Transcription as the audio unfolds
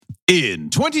In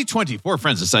 2020, four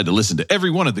friends decided to listen to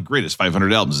every one of the greatest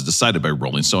 500 albums as decided by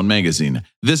Rolling Stone magazine.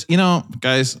 This,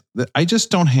 guys, I just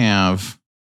don't have.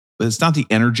 It's not the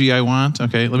energy I want.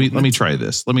 Okay, let me try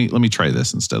this. Let me try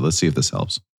this instead. Let's see if this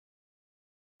helps.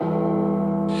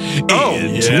 In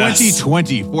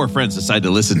 2020, four friends decided to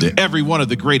listen to every one of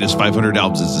the greatest 500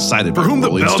 albums as decided by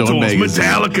Rolling Stone magazine.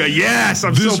 Metallica, yes.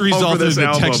 This resulted in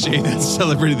a text chain that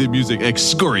celebrated the music,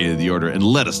 excoriated the order, and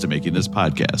led us to making this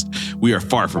podcast. We are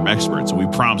far from experts, and we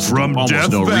promise to do almost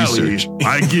Death no Valley, research.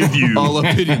 I give you all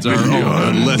opinions are our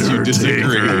own unless you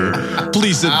disagree.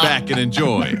 Please sit back and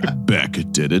enjoy. Beck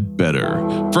Did It Better.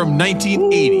 From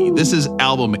 1980, this is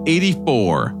album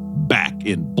 84. Back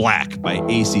in Black by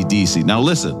AC/DC. Now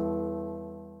listen,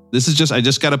 I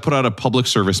just got to put out a public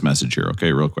service message here,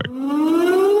 okay, real quick.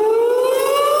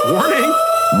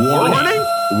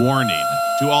 Warning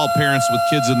to all parents with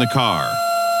kids in the car.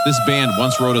 This band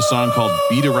once wrote a song called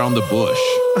Beat Around the Bush.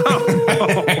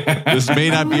 This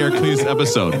may not be our cleanest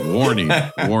episode. Warning.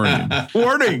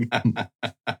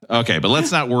 Okay, but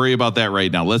let's not worry about that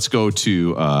right now. Let's go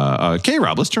to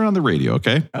K-Rob. Let's turn on the radio,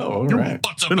 okay? Oh, all right.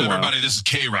 What's up, everybody? This is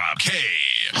K-Rob.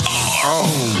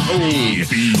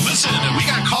 Listen, we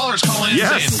got callers calling in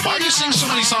saying, why do you sing so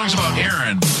many songs about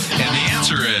Aaron? And the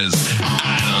answer is,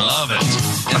 I love it.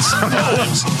 And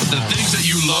sometimes the things that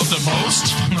you love the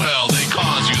most, well, they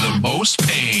cause you the most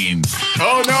pain.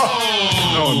 Oh, no.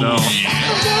 Oh, no.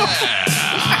 Yeah.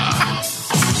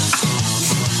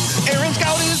 Aaron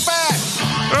Scout is back.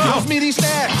 Loves meaty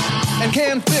snacks and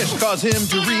canned fish cause him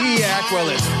to react. Well,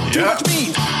 it's too much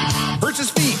meat. Hurts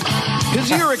his feet. His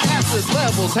uric acid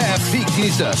levels have peaked. He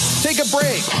needs to take a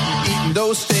break. Eating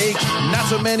those steaks. Not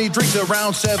so many drinks,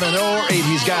 around 7 or 8.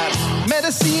 He's got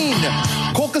medicine,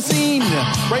 colchicine.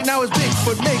 Right now his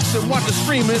Bigfoot makes him want to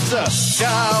scream. It's a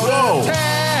gout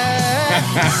attack.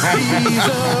 He's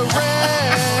a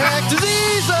wreck.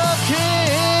 Disease of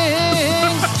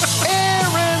kings.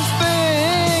 Aaron's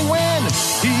thing when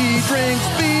he drinks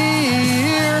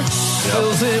beer.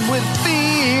 Fills him with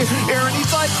fear. Aaron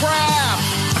eats like crap.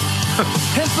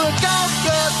 Hence the gout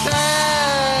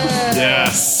attack.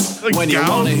 Yes. When you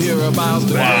want to hear about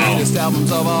the greatest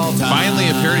albums of all time. Finally,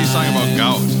 a parody song about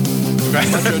gout.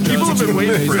 People have been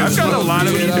waiting for it. I've got a lot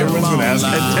of emails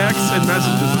and texts and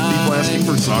messages of people asking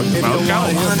for songs about gout.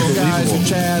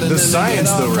 Unbelievable. The science,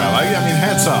 though, Rob. I mean,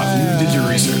 hats off. You did your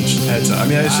research. Hats off. I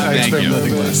mean, I expect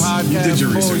nothing less. You did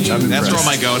your research. I'm impressed. That's for all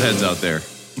my gout heads out there.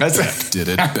 Did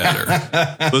it better.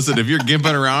 Listen, if you're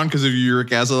gimping around because of your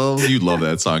uric acid levels, you love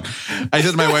that song. I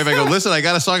said to my wife, I go, listen, I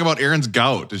got a song about Aaron's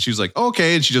gout. And she's like,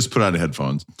 okay. And she just put on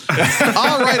headphones.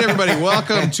 All right, everybody.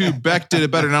 Welcome to Beck Did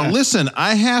It Better. Now, listen,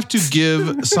 I have to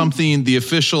give something the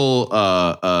official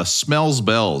smells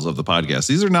bells of the podcast.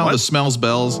 These are now the smells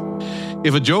bells.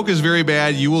 If a joke is very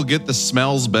bad, you will get the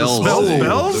smells bells.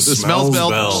 The smells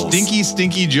bells.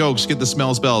 Stinky jokes get the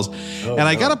smells bells. Oh, and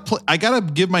I gotta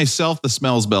give myself the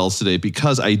smells bells today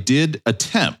because I did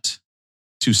attempt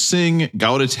to sing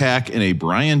Gout Attack in a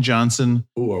Brian Johnson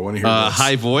I want to hear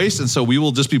high voice. And so we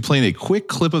will just be playing a quick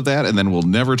clip of that and then we'll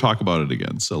never talk about it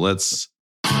again. So let's.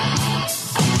 Aaron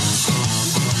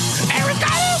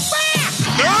Scout is back.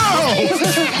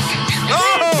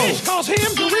 Fish calls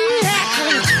him to react.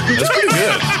 That's pretty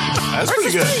good. That's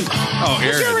pretty good. Oh,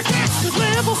 Aaron.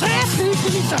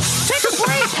 Take a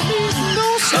break.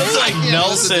 Sounds like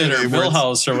Nelson or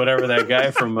Milhouse or whatever that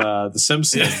guy from The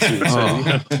Simpsons.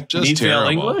 Just Need terrible.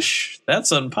 English?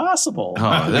 That's impossible.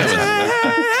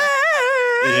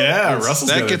 Yeah, Russell's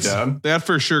got it down. That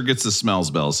for sure gets the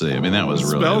smells bells today. I mean, that was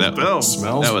really that was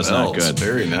not good.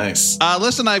 Very nice.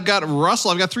 Listen, I've got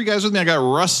Russell. I've got three guys with me. I got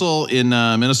Russell in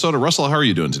Minnesota. Russell, how are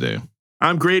you doing today?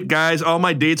 I'm great, guys. All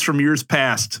my dates from years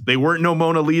past. They weren't no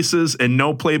Mona Lisas and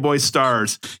no Playboy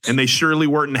stars, and they surely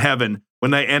weren't in heaven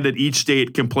when I ended each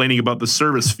date complaining about the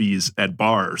service fees at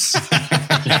bars.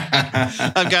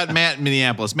 I've got Matt in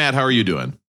Minneapolis. Matt, how are you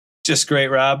doing? Just great,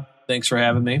 Rob. Thanks for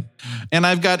having me. And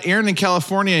I've got Aaron in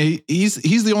California. He's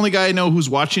the only guy I know who's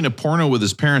watching a porno with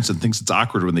his parents and thinks it's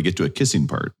awkward when they get to a kissing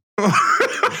part.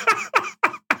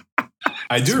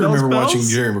 I do remember watching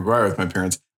Jerry Maguire with my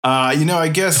parents. I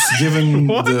guess given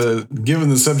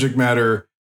the subject matter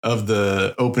of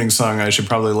the opening song, I should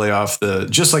probably lay off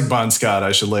just like Bon Scott,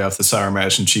 I should lay off the sour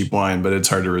mash and cheap wine, but it's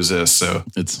hard to resist. So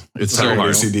it's so hard.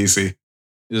 AC/DC.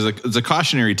 It's a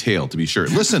cautionary tale, to be sure.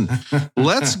 Listen,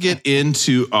 let's get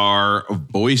into our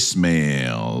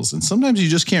voicemails. And sometimes you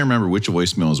just can't remember which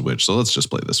voicemail is which. So let's just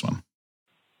play this one.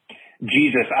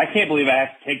 Jesus, I can't believe I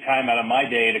have to take time out of my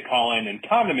day to call in and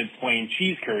condiment plain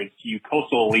cheese curds, you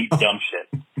coastal elite dumb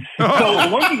shit. So the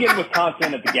ones you get in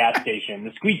Wisconsin at the gas station,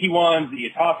 the squeaky ones that you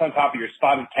toss on top of your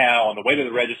spotted cow on the way to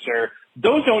the register,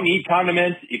 those don't need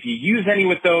condiments. If you use any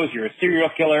with those, you're a serial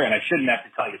killer, and I shouldn't have to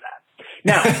tell you that.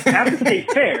 Now, at the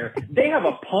state fair, they have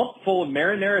a pump full of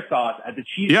marinara sauce at the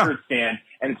cheese curd stand,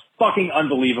 and it's fucking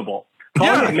unbelievable.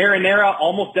 Calling it marinara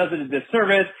almost does it a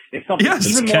disservice. It's something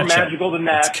even more magical than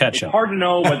that. It's hard to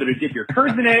know whether to dip your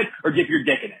curds in it or dip your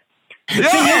dick in it. The thing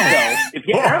is, though, if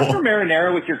you ask for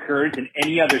marinara with your curds in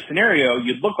any other scenario,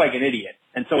 you'd look like an idiot.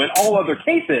 And so in all other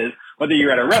cases, whether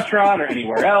you're at a restaurant or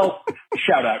anywhere else,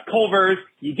 shout out Culver's,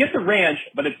 you get the ranch,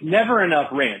 but it's never enough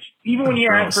ranch. Even when you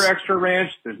ask for extra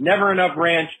ranch, there's never enough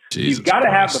ranch. You've got to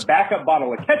have the backup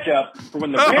bottle of ketchup for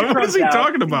when the ranch runs out.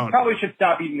 Talking about? You probably should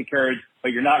stop eating the curds,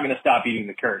 but you're not going to stop eating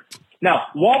the curds. Now,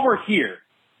 while we're here,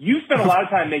 you spent a lot of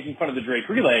time making fun of the Drake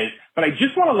relays, but I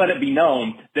just want to let it be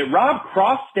known that Rob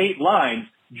crossed state lines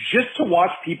just to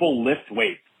watch people lift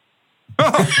weights.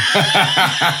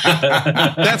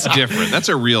 That's different. That's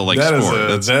a real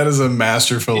sport. That is a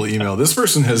masterful email. This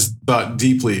person has thought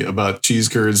deeply about cheese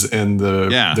curds and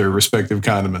their respective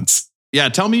condiments. Yeah,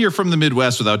 tell me you're from the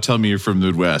Midwest without telling me you're from the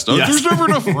Midwest. Oh, there's never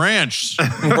enough ranch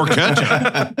or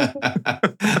ketchup.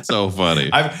 So funny.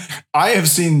 I have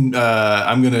seen,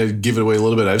 I'm going to give it away a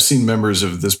little bit. I've seen members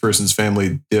of this person's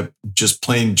family dip just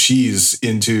plain cheese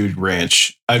into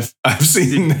ranch. I've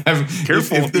seen.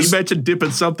 Careful. You mentioned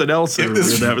dipping something else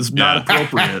that was not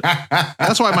appropriate.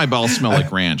 That's why my balls smell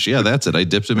like ranch. Yeah, that's it. I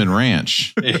dipped them in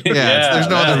ranch. There's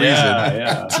no other reason.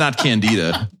 Yeah. It's not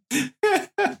Candida.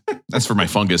 That's for my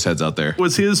fungus heads out there.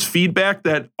 Was his feedback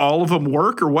that all of them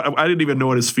work, or what? I didn't even know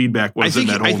what his feedback was in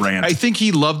that whole rant. I think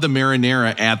he loved the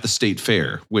marinara at the state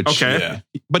fair,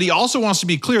 but he also wants to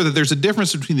be clear that there's a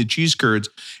difference between the cheese curds.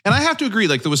 And I have to agree,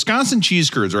 like the Wisconsin cheese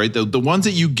curds, right? The ones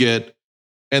that you get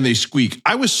and they squeak.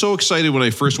 I was so excited when I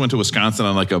first went to Wisconsin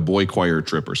on like a boy choir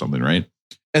trip or something, right?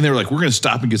 And they were like, we're going to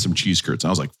stop and get some cheese curds. And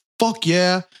I was like, fuck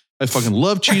yeah. I fucking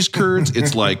love cheese curds.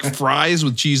 It's like fries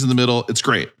with cheese in the middle. It's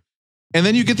great. And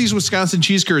then you get these Wisconsin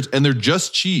cheese curds and they're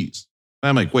just cheese. And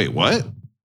I'm like, wait, what?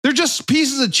 They're just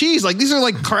pieces of cheese. Like these are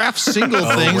like Kraft single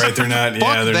things. Right, they're not.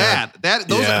 Fuck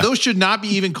that. Those should not be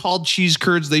even called cheese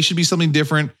curds. They should be something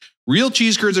different. Real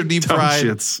cheese curds are deep fried.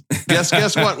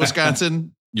 Guess what,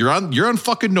 Wisconsin? You're on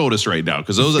fucking notice right now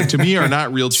because those to me are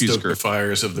not real cheese curds. The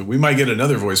fires of we might get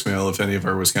another voicemail if any of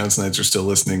our Wisconsinites are still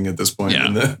listening at this point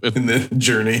in the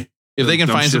journey. If they can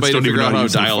find somebody to figure out how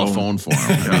to dial a phone for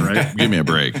them, right? Give me a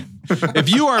break. If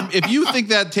you think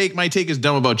that my take is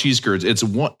dumb about cheese curds, it's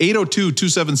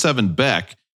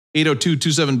 802-277-BECK,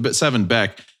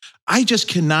 802-277-BECK. I just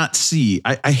cannot see.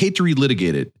 I hate to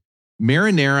relitigate it.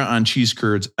 Marinara on cheese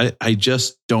curds, I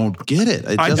just don't get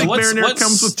it. I think marinara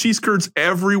comes with cheese curds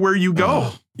everywhere you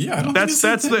go. That's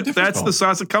the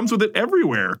sauce that comes with it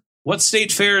everywhere. What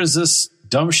state fair is this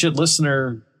dumb shit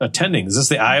listener attending? Is this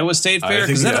the Iowa State Fair?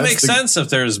 Because that makes sense if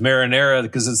there's marinara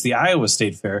because it's the Iowa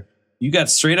State Fair. You got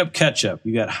straight up ketchup.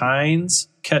 You got Heinz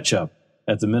ketchup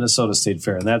at the Minnesota State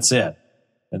Fair, and that's it.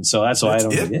 And so that's why I don't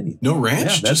get any. No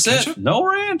ranch? Yeah, that's it. No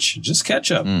ranch, just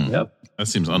ketchup. Yep. That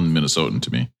seems un-Minnesotan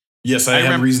to me. Yes, I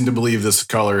have reason to believe this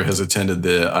caller has attended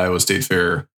the Iowa State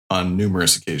Fair on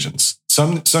numerous occasions.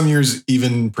 Some years,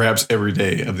 even perhaps every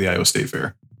day of the Iowa State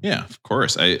Fair. Yeah, of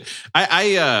course. When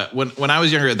I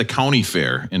was younger at the county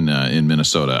fair in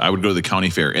Minnesota, I would go to the county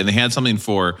fair and they had something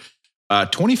for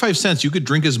 25 cents. You could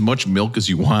drink as much milk as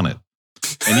you wanted.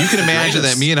 And you can imagine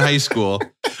that me in high school,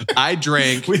 I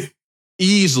drank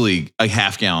easily a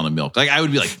half gallon of milk. Like I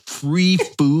would be like, free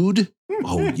food?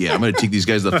 Oh yeah, I'm going to take these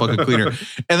guys to the fucking cleaner.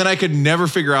 And then I could never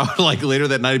figure out, like later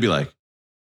that night, I'd be like,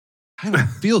 I don't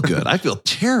feel good. I feel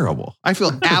terrible. I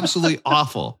feel absolutely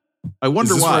awful. I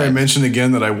wonder why. Where I mentioned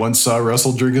again that I once saw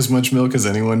Russell drink as much milk as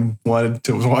anyone wanted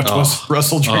to watch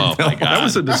Russell drink milk. That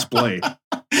was a display.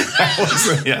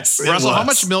 Yes. Russell, how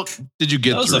much milk did you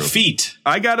get through? That was a feat.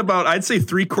 I got I'd say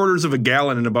 3/4 of a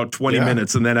gallon in about 20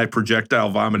 minutes, and then I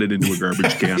projectile vomited into a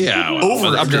garbage can.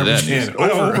 Over a garbage can.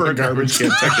 Over a garbage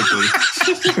can, technically.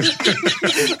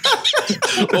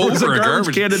 Over a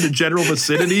garbage can in the general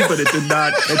vicinity, but it did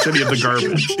not catch any of the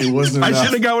garbage. It wasn't enough. I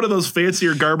should have got one of those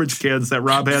fancier garbage cans that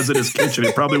Rob has in his kitchen.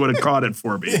 It probably would have caught it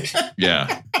for me.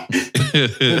 Yeah.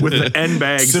 With the end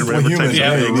bags Simple or whatever.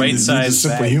 Human. The right size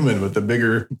Simple bag. Human with the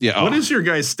bigger. Yeah. What is your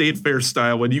guys' state fair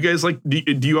style? When you guys do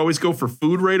you always go for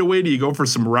food right away? Do you go for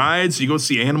some rides? Do you go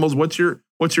see animals? What's your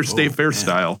state fair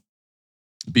style?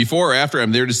 Before or after,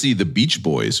 I'm there to see the Beach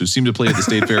Boys, who seem to play at the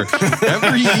State Fair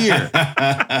every year.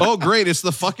 Oh, great. It's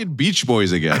the fucking Beach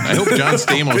Boys again. I hope John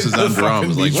Stamos is on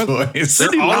drums. Like, what? Boys.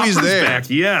 They're always there. Back.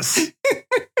 Yes.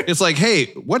 It's like, hey,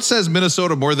 what says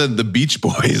Minnesota more than the Beach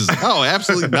Boys? Oh,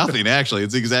 absolutely nothing, actually.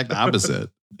 It's the exact opposite.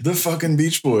 The fucking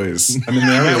Beach Boys. I mean,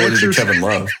 they're related to Kevin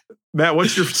Love. Matt,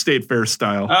 what's your state fair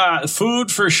style?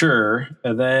 Food for sure.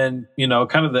 And then,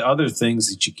 kind of the other things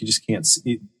that you just can't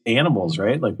see. Animals,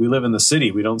 right? Like we live in the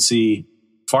city. We don't see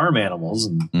farm animals.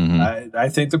 And I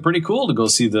think they're pretty cool to go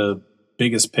see the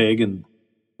biggest pig and,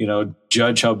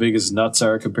 judge how big his nuts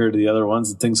are compared to the other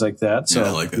ones and things like that. So, I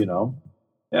like it.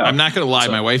 Yeah. I'm not going to lie.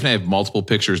 My wife and I have multiple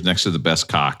pictures next to the best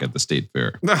cock at the state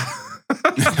fair.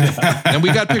 And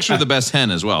we got a picture of the best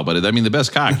hen as well. But the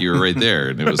best cock, you were right there.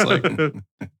 And it was like,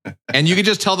 and you could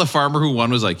just tell the farmer who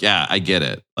won was like, yeah, I get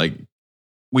it. Like,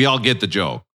 we all get the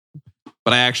joke.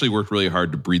 But I actually worked really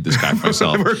hard to breed this cock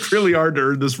myself. I worked really hard to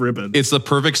earn this ribbon. It's the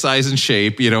perfect size and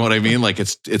shape. You know what I mean? Like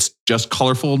it's just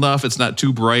colorful enough. It's not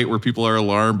too bright where people are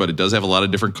alarmed, but it does have a lot of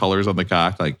different colors on the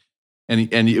cock. Like, and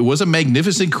it was a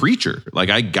magnificent creature. Like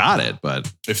I got it,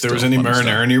 but if there was any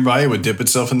marinara nearby, it would dip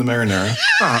itself in the marinara.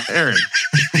 Oh, Aaron,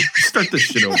 start this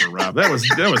shit over, Rob. That was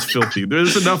filthy.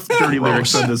 There's enough dirty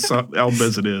lyrics on this album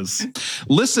as it is.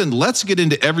 Listen, let's get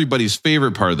into everybody's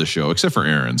favorite part of the show, except for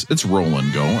Aaron's. It's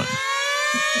Rolling Going.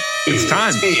 It's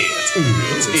time.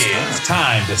 It's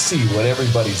time to see what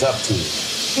everybody's up to.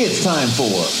 It's time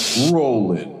for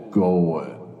Rolling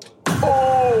Going.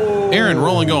 Aaron,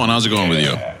 Rolling Going. How's it going with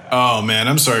you? Oh man,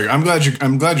 I'm sorry. I'm glad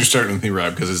you're starting with me,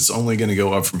 Rob, because it's only going to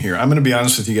go up from here. I'm going to be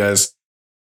honest with you guys.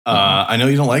 I know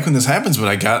you don't like when this happens, but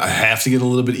I have to get a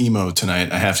little bit emo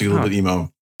tonight. I have to get a little bit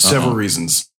emo. Several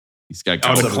reasons. He's got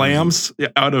out of clams,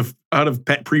 out of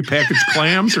prepackaged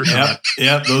clams, or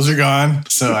yep, those are gone.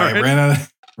 So I ran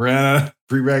out of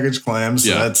prepackaged clams.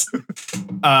 So yeah. That's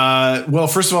well,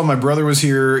 first of all, my brother was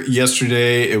here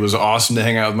yesterday. It was awesome to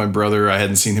hang out with my brother. I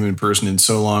hadn't seen him in person in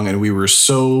so long, and we were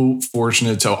so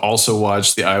fortunate to also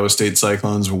watch the Iowa State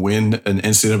Cyclones win an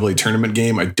NCAA tournament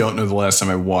game. I don't know the last time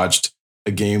I watched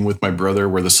a game with my brother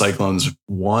where the Cyclones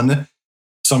won.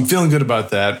 So I'm feeling good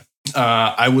about that.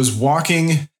 I was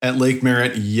walking at Lake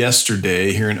Merritt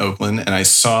yesterday here in Oakland, and I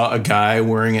saw a guy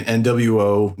wearing an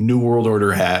NWO New World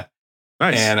Order hat.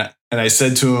 Nice. And I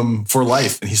said to him, for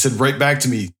life. And he said right back to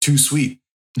me, too sweet.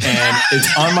 And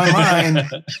it's on my mind.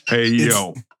 Hey,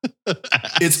 yo.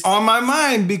 It's on my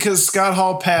mind because Scott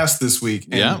Hall passed this week.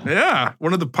 Yeah.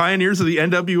 One of the pioneers of the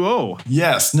NWO.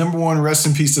 Yes. Number one, rest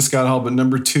in peace to Scott Hall. But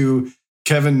number two,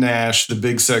 Kevin Nash, the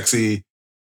big sexy,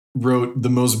 wrote the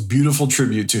most beautiful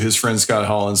tribute to his friend Scott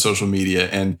Hall on social media.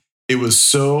 And it was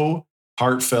so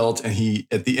heartfelt. And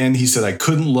at the end, he said, I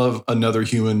couldn't love another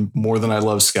human more than I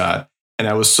love Scott. And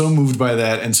I was so moved by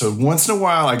that. And so once in a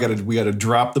while, we got to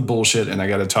drop the bullshit and I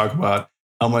got to talk about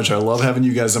how much I love having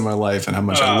you guys in my life and how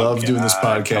much I love doing this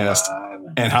podcast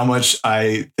and how much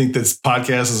I think this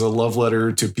podcast is a love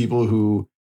letter to people who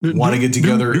want to get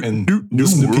together and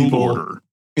listen to people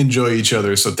enjoy each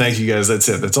other. So thank you guys. That's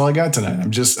it. That's all I got tonight.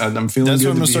 I'm feeling That's good what I'm to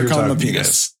gonna be here start calling talking the to you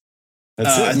penis. guys.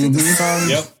 That's it. I think this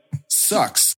song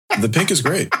sucks. The Pink is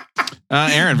great.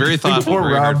 Aaron, very thoughtful,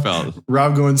 very heartfelt.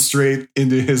 Rob going straight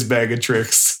into his bag of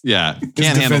tricks. Yeah,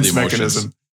 can't handle the emotions.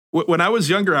 When I was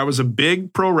younger, I was a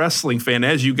big pro wrestling fan,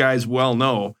 as you guys well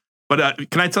know. But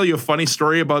can I tell you a funny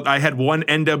story about? I had one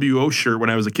NWO shirt when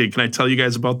I was a kid. Can I tell you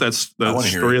guys about that? The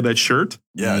story of that shirt?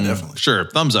 Yeah, definitely. Sure,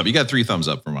 thumbs up. You got 3 thumbs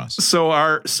up from us.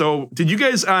 So did you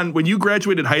guys when you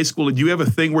graduated high school? Did you have a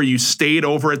thing where you stayed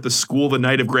over at the school the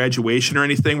night of graduation or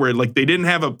anything? Where like they didn't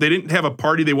have a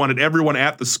party. They wanted everyone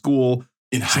at the school.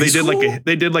 They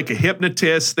did like a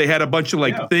hypnotist. They had a bunch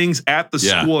of things at the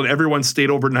school, and everyone stayed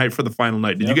overnight for the final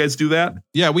night. Did you guys do that?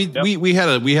 Yeah, we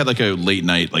had like a late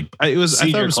night, like it was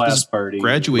senior class party,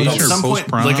 graduation or post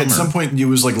prom. Like at some point, it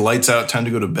was like lights out, time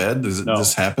to go to bed. Does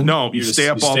this happen? No, you stay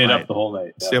up all night. Up the whole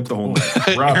night. Stay up the whole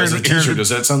night. Rob, as a teacher, does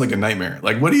that sound like a nightmare?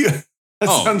 Like, what do you? That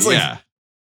sounds like. Yeah.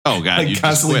 Oh God! Like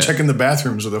constantly checking the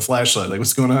bathrooms with a flashlight. Like,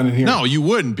 what's going on in here? No, you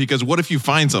wouldn't, because what if you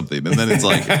find something and then it's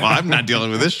like, well, I'm not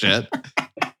dealing with this shit.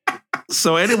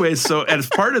 So anyways, as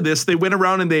part of this, they went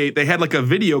around and they had like a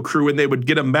video crew, and they would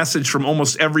get a message from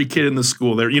almost every kid in the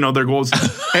school. Their goals,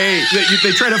 hey,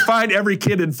 they try to find every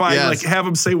kid and have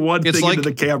them say one thing into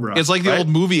the camera. It's like the old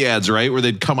movie ads, right? Where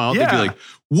they'd come out, they'd be like,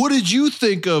 what did you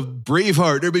think of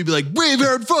Braveheart? Everybody'd be like,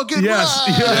 Braveheart fucking yes.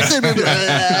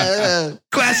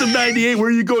 Class of 98,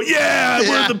 where you go,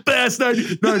 we're the best,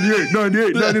 98,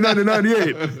 99 and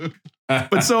 98.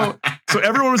 But so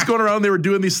everyone was going around, they were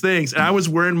doing these things, and I was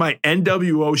wearing my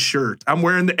NWO shirt. I'm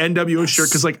wearing the NWO shirt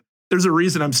because there's a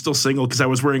reason I'm still single, because I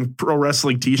was wearing pro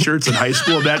wrestling t-shirts in high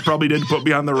school. That probably didn't put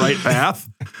me on the right path.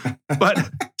 But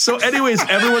so anyways,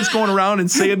 everyone's going around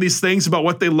and saying these things about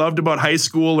what they loved about high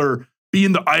school or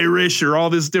being the Irish or all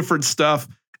this different stuff.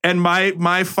 And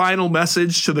my final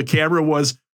message to the camera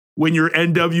was, when you're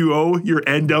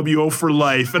NWO for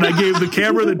life. And I gave the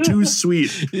camera the too sweet.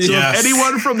 So if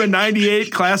anyone from the 98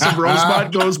 class of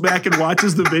Rosemont goes back and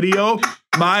watches the video,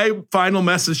 my final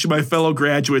message to my fellow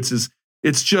graduates is,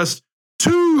 it's just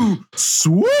too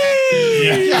sweet.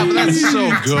 Yeah, but that's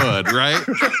so good, right?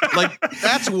 Like,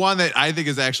 that's one that I think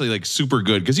is actually like super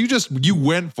good because you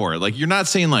went for it. Like, you're not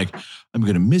saying like, I'm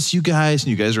going to miss you guys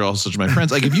and you guys are all such my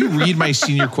friends. Like, if you read my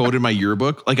senior quote in my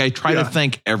yearbook, like I try to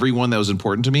thank everyone that was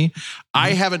important to me.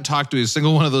 I haven't talked to a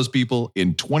single one of those people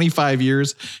in 25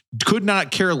 years, could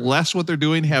not care less what they're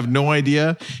doing, have no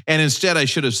idea. And instead I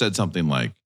should have said something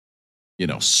like,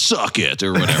 suck it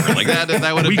or whatever. Like that would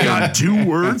have been. We got 2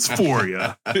 words for you.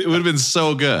 It would have been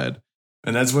so good.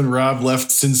 And that's when Rob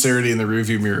left sincerity in the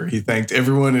rearview mirror. He thanked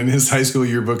everyone in his high school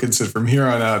yearbook and said, from here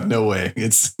on out, no way.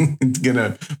 It's going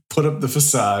to put up the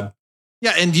facade.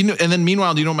 Yeah. And and then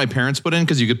meanwhile, do you know what my parents put in?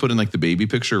 Because you could put in like the baby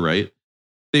picture, right?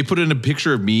 They put in a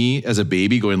picture of me as a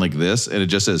baby going like this. And it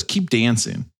just says, keep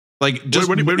dancing. Like, just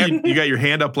you got your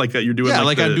hand up like that. You're doing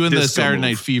like I'm doing the Saturday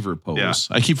Night Fever pose. Yeah.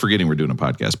 I keep forgetting we're doing a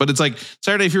podcast, but it's like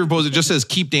Saturday Night Fever pose. It just says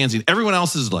keep dancing. Everyone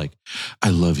else is like,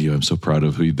 I love you. I'm so proud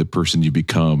of the person you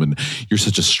become, and you're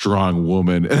such a strong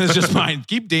woman. And it's just mine.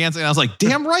 Keep dancing. And I was like,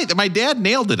 damn right. My dad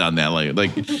nailed it on that.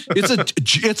 Like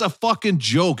it's a fucking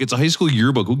joke. It's a high school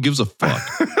yearbook. Who gives a fuck?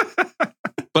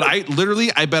 But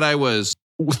I bet I was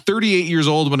 38 years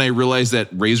old when I realized that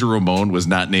Razor Ramon was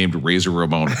not named Razor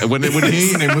Ramon. When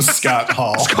his name was Scott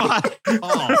Hall. Scott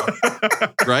Hall.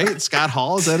 Right? Scott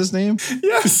Hall, is that his name?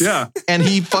 Yes. Yeah. And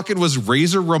he fucking was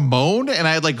Razor Ramon. And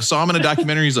I like saw him in a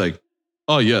documentary. He's like,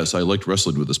 oh yes, I liked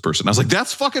wrestling with this person. I was like,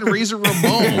 that's fucking Razor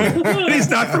Ramon. He's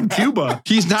not from Cuba.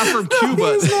 He's not from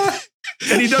Cuba.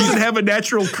 And he doesn't have a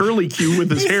natural curly Q with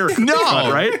his hair. No,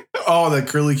 right? Oh, that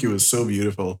curly Q is so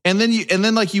beautiful. And then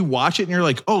you watch it and you're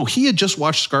like, oh, he had just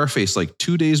watched Scarface like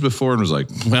 2 days before and was like,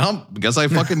 well, I guess I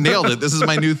fucking nailed it. This is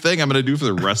my new thing I'm going to do for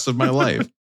the rest of my life.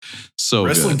 So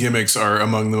wrestling gimmicks are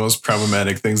among the most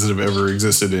problematic things that have ever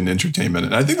existed in entertainment.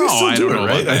 And I think they still do it,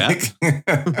 right? I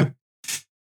think.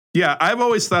 Yeah, I've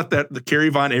always thought that the Kerry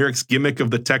Von Erich's gimmick of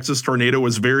the Texas tornado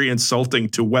was very insulting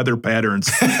to weather patterns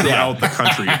throughout the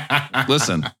country.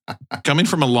 Listen, coming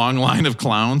from a long line of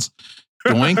clowns,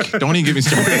 doink, don't even get me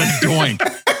started on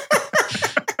doink.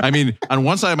 I mean, on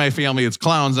one side of my family, it's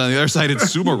clowns. On the other side,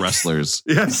 it's sumo wrestlers.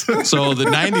 Yes. So the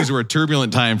 90s were a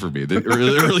turbulent time for me, the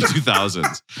early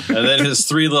 2000s. And then his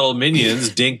 3 little minions,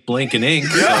 Dink, Blink, and Ink.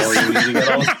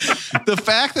 Yes. The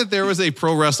fact that there was a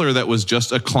pro wrestler that was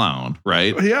just a clown,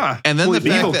 right? Yeah. And then the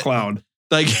fact evil that, clown.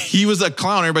 Like, he was a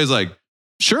clown. Everybody's like,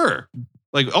 sure.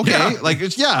 Like, okay. Yeah. Like,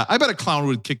 I bet a clown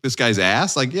would kick this guy's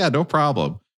ass. Like, yeah, no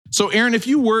problem. So, Aaron, if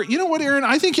you were, you know what, Aaron?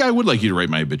 I think I would like you to write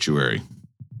my obituary.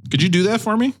 Could you do that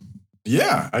for me?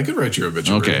 Yeah, I could write your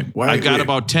obituary. Okay. I got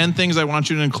about 10 things I want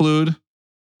you to include.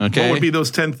 Okay. What would be those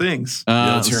 10 things?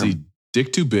 Let's see.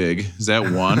 Dick too big. Is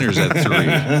that 1 or is that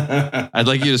 3? I'd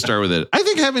like you to start with it. I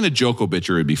think having a joke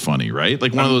obituary would be funny, right?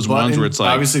 Like one of those ones where it's like.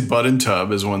 Obviously, Bud and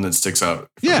Tub is one that sticks out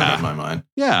in my mind.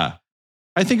 Yeah.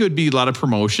 I think it would be a lot of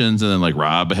promotions, and then like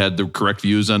Rob had the correct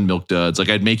views on Milk Duds. Like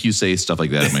I'd make you say stuff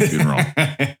like that at my funeral.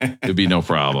 It'd be no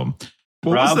problem.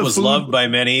 Rob was loved by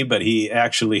many, but he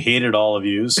actually hated all of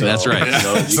you. So that's right.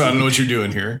 So I don't know what you're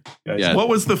doing here. Yeah. What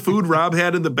was the food Rob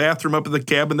had in the bathroom up in the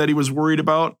cabin that he was worried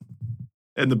about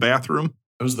in the bathroom?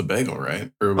 It was the bagel,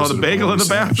 right? Or was the bagel in the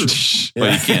bathroom.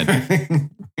 Well,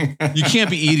 you can't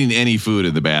be eating any food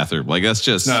in the bathroom. Like that's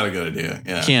just not a good idea.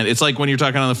 Yeah. Can't. It's like when you're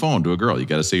talking on the phone to a girl. You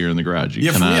got to say you're in the garage.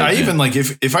 For me, I even like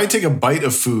if I take a bite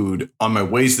of food on my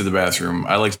way to the bathroom,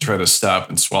 I like to try to stop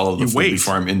and swallow the food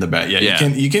before I'm in the bath. Yeah.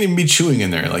 You can't even be chewing in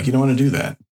there. Like you don't want to do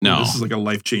that. No, this is like a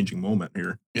life-changing moment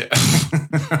here. Yeah.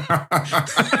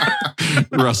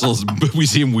 Russell's. We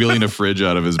see him wheeling a fridge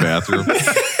out of his bathroom.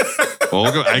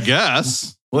 Well, I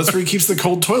guess. Well, that's where he keeps the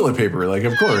cold toilet paper. Like,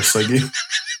 of course. Like,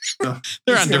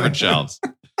 they're on different shelves.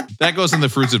 That goes in the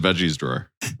fruits and veggies drawer.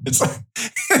 It's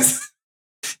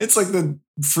like the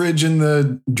fridge in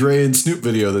the Dre and Snoop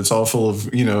video that's all full of,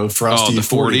 frosty the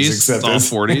 40s. Except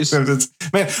it's all 40s.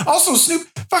 Man, also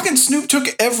Snoop took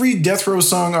every Death Row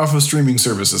song off of streaming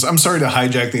services. I'm sorry to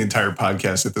hijack the entire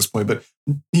podcast at this point, but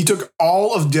he took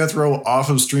all of Death Row off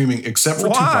of streaming except for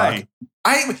Tupac.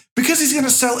 Because he's going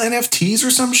to sell NFTs or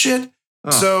some shit.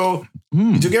 Oh. So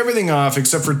He took everything off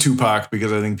except for Tupac,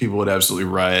 because I think people would absolutely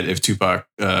riot if Tupac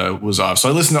was off. So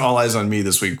I listened to All Eyes on Me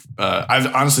this week.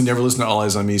 I've honestly never listened to All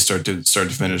Eyes on Me start to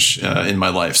finish in my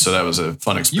life. So that was a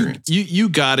fun experience. You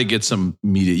got to get some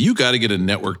media. You got to get a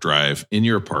network drive in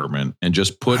your apartment and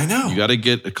just put. I know. You got to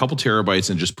get a couple terabytes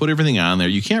and just put everything on there.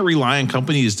 You can't rely on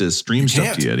companies to stream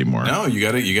stuff to you anymore. No, you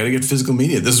got to get physical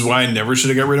media. This is why I never should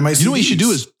have got rid of my CDs. You know what you should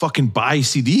do is fucking buy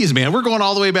CDs, man. We're going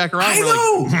all the way back around. I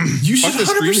know. You should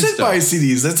 100% buy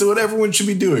CDs. That's what everyone should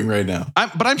be doing right now.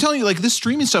 But I'm telling you, like this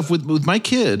streaming stuff with my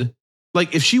kid,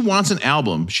 like if she wants an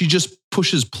album, she just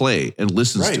pushes play and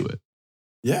listens to it.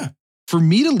 Yeah. For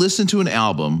me to listen to an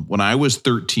album when I was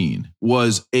 13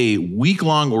 was a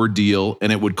week-long ordeal,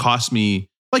 and it would cost me,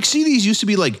 like CDs used to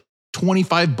be like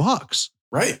 $25.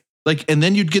 Right. Like, and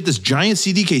then you'd get this giant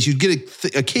CD case. You'd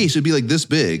get a case, it'd be like this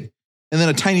big, and then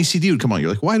a tiny CD would come out. You're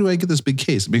like, why do I get this big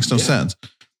case? It makes no sense.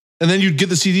 And then you'd get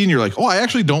the CD and you're like, oh, I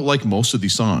actually don't like most of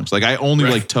these songs. Like I only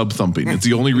like Tub Thumping. It's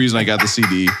the only reason I got the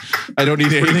CD. I don't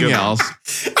need anything else.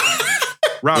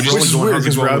 Rob, which is weird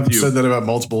because Rob said that about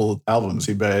multiple albums.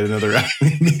 He'd buy another album.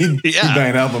 He'd buy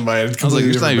an album by a completely I was like,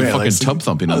 there's not even fucking like, Tub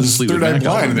Thumping on the Fleetwood Mac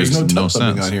album. There's no Tub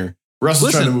Thumping on here. Russ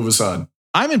is trying to move us on.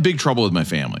 I'm in big trouble with my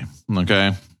family.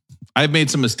 Okay. I've made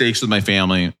some mistakes with my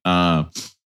family.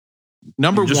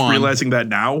 Number just one. Realizing that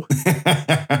now?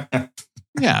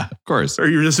 Yeah, of course. Or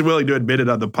you're just willing to admit it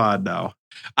on the pod now?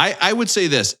 I would say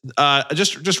this,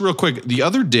 just real quick. The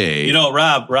other day, you know,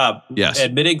 Rob, yes,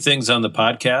 admitting things on the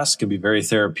podcast can be very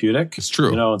therapeutic. It's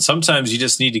true. You know, and sometimes you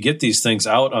just need to get these things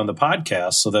out on the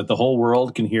podcast so that the whole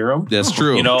world can hear them. That's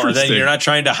true. You know, and then you're not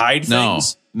trying to hide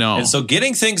things. No. And so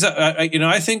getting things, you know,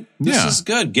 I think this is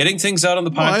good. Getting things out on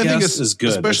the podcast is good.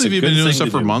 Especially if you've been doing stuff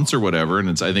for months or whatever. And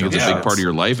I think it's a big part of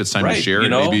your life. It's time to share. You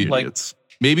know,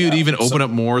 Maybe it would even open up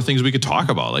more things we could talk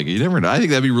about. Like you never know. I think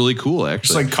that'd be really cool.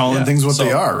 Actually, just like calling things what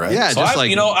they are, right? Yeah, so just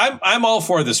like you know, I'm all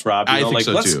for this, Rob. You know, think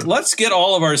like so too. let's get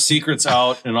all of our secrets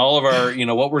out and all of our, you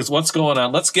know, what's going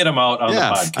on. Let's get them out on the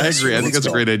podcast. I agree. I think that's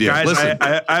a great idea. Guys, listen,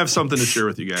 I have something to share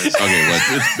with you guys. Okay,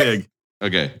 it's big.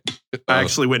 Okay, I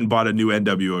actually went and bought a new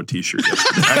NWO T-shirt.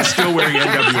 I'm still wearing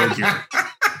NWO gear.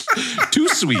 Too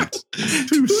sweet.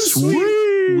 Too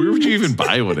sweet. Where would you even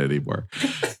buy one anymore?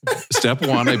 Step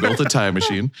one, I built a time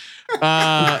machine.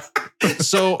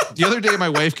 So the other day, my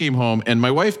wife came home, and my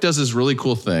wife does this really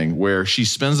cool thing where she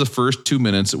spends the first 2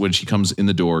 minutes when she comes in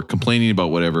the door complaining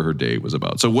about whatever her day was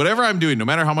about. So whatever I'm doing, no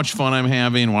matter how much fun I'm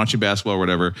having, watching basketball or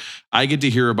whatever, I get to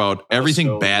hear about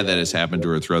everything bad that has happened to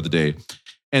her throughout the day.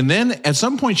 And then at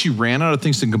some point, she ran out of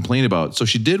things to complain about. So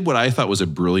she did what I thought was a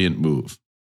brilliant move.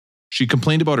 She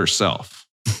complained about herself.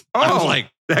 I was like,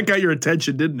 that got your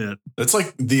attention, didn't it? That's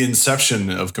like the inception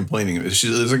of complaining. It's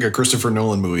like a Christopher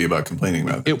Nolan movie about complaining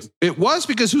about it. It was,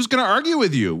 because who's going to argue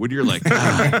with you when you're like,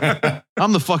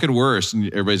 I'm the fucking worst, and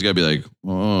everybody's got to be like,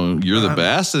 oh, you're the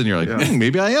best, and you're like,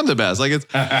 maybe I am the best. Like it's.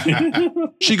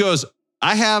 She goes,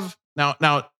 I have now.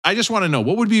 I just want to know,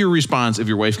 what would be your response if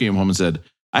your wife came home and said,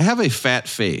 I have a fat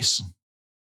face.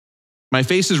 My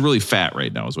face is really fat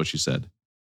right now, is what she said.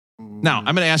 Now,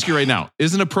 I'm going to ask you right now,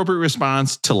 is an appropriate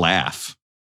response to laugh?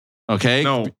 Okay?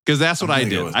 No. Because that's what I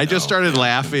did. I just started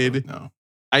laughing. No.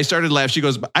 I started laughing. She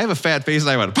goes, I have a fat face.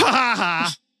 And I went, ha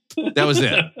ha. That was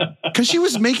it. Because she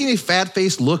was making a fat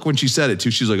face look when she said it too.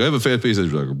 She's like, I have a fat face. I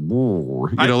was like, whoa.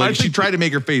 You know, like she tried to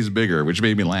make her face bigger, which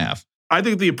made me laugh. I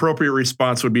think the appropriate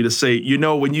response would be to say, you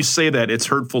know, when you say that, it's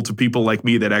hurtful to people like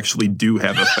me that actually do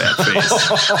have a fat face.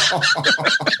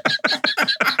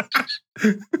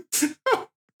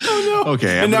 Oh, no.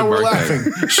 Okay. And now we're laughing.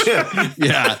 Shit.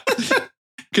 Yeah.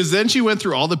 Because then she went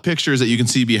through all the pictures that you can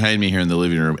see behind me here in the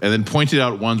living room and then pointed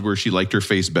out ones where she liked her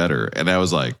face better. And I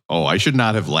was like, oh, I should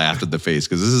not have laughed at the face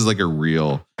because this is like a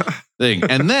real thing.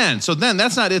 And then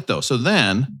that's not it though. So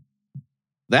then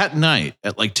that night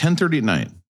at like 10:30 at night,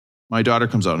 my daughter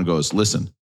comes out and goes,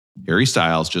 listen, Harry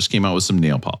Styles just came out with some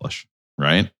nail polish,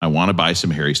 right? I want to buy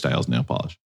some Harry Styles nail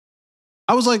polish.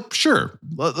 I was like, sure,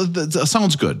 that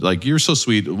sounds good. Like, you're so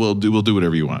sweet. We'll do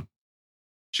whatever you want.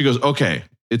 She goes, okay,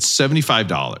 it's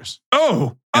 $75.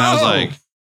 Oh. And I was like,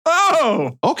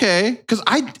 oh, okay. Because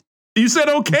you said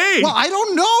okay. Well, I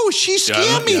don't know. She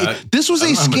scammed me. This was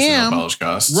a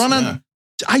scam. Run on.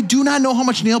 I do not know how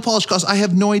much nail polish costs. I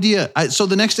have no idea. So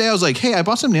the next day I was like, hey, I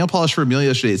bought some nail polish for Amelia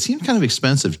yesterday. It seemed kind of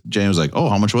expensive. Jane was like, oh,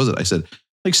 how much was it? I said,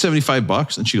 like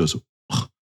 $75. And she goes,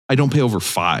 I don't pay over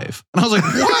 $5. And I was like,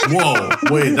 what?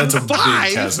 Whoa, wait, that's a big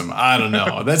chasm. I don't know.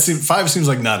 $5 seems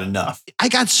like not enough. I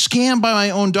got scammed by my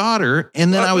own daughter.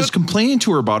 And then I was complaining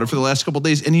to her about it for the last couple of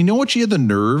days. And you know what she had the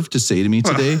nerve to say to me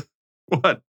today?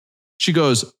 What? She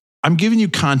goes, I'm giving you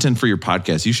content for your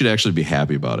podcast. You should actually be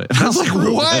happy about it. And I was like,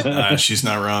 what? She's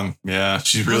not wrong. Yeah,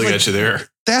 she's really got you there.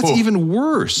 That's even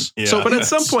worse. Yeah, So, but at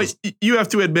some point, you have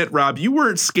to admit, Rob, you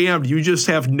weren't scammed. You just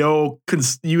have no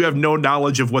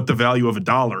knowledge of what the value of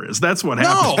 $1 is. That's what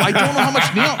happened. No, I don't know how much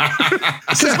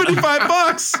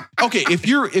 $75. Okay,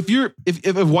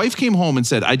 if a wife came home and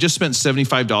said, I just spent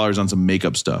 $75 on some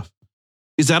makeup stuff,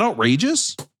 is that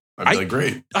outrageous? I'd be like,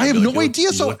 great. I have no idea.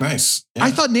 You So look nice. Yeah.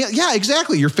 I thought, yeah,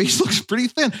 exactly. Your face looks pretty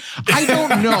thin. I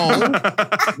don't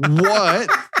know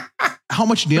how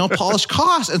much nail polish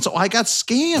costs. And so I got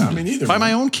scammed by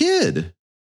my own kid.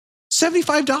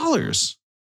 $75.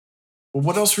 Well,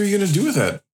 what else were you going to do with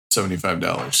that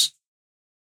 $75?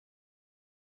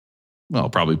 Well,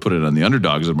 probably put it on the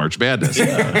underdogs of March Madness. I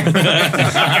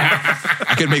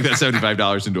could make that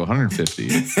 $75 into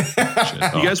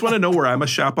 $150. You guys want to know where I'm a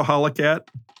shopaholic at?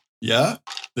 Yeah,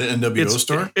 the NWO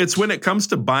store. It's when it comes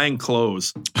to buying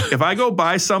clothes. If I go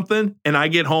buy something and I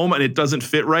get home and it doesn't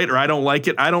fit right or I don't like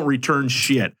it, I don't return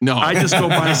shit. No, I just go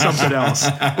buy something else.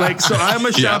 Like, so I'm a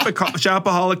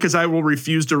shopaholic because I will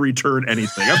refuse to return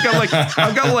anything. I've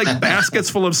got like baskets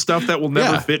full of stuff that will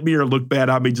never fit me or look bad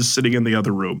on me just sitting in the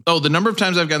other room. Oh, the number of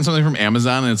times I've gotten something from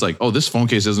Amazon and it's like, oh, this phone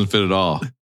case doesn't fit at all.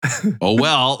 Oh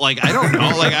well, like I don't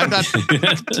know. Like I'm not.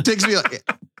 It takes me like.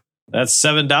 That's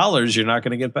 $7 you're not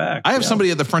going to get back. I have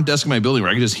somebody at the front desk of my building where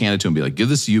I can just hand it to them and be like, give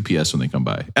this to UPS when they come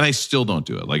by. And I still don't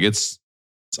do it. Like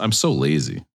I'm so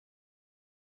lazy.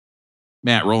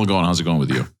 Matt, rolling going. How's it going with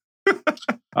you?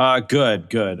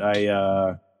 Good.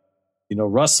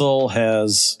 Russell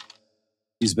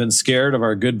he's been scared of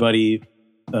our good buddy,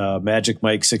 Magic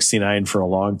Mike 69 for a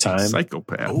long time.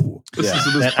 Psychopath. Oh, this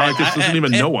podcast doesn't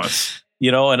even know us.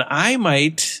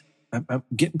 And I'm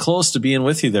getting close to being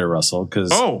with you there, Russell.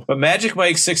 But Magic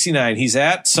Mike 69, he's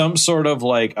at some sort of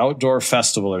like outdoor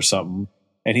festival or something,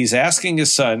 and he's asking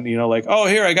his son, like, oh,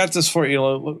 here, I got this for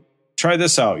you, try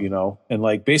this out, and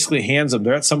like basically hands him.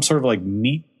 They're at some sort of like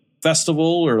meat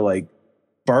festival or like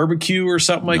barbecue or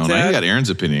something like that. No, you got Aaron's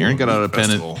opinion. Aaron got out a pen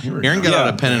and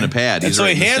a pen and a pad. And so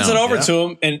he hands it over to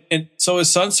him, and so his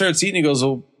son starts eating. He goes,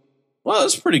 well,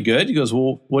 that's pretty good. He goes,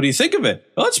 well, what do you think of it?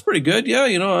 Oh, that's pretty good. Yeah,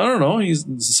 I don't know. His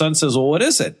son says, well, what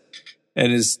is it?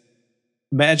 And his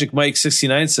Magic Mike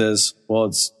 69 says, well,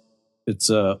 it's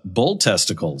bull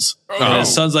testicles. Oh. And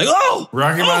his son's like, oh,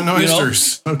 Rocky Mountain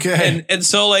oysters. Okay. And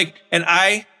so like, and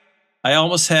I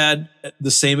almost had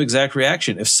the same exact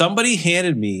reaction. If somebody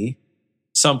handed me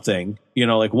something,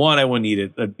 like one, I wouldn't eat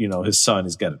it. His son,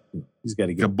 he's got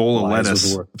to get a bowl of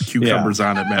lettuce with cucumbers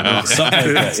on it, man.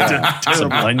 Something like that.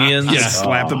 Some onions. Yeah,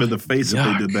 slap them in the face if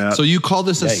they did that. So you call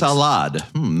this a salad?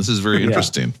 This is very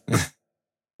interesting.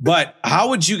 But how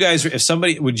would you guys,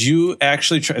 would you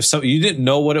actually try, if you didn't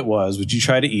know what it was, would you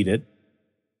try to eat it?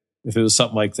 If it was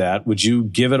something like that, would you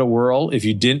give it a whirl if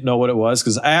you didn't know what it was?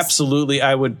 Because absolutely,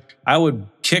 I would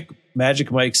kick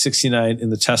Magic Mike 69 in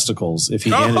the testicles if he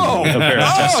handed me a pair of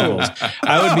testicles.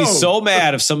 I would be so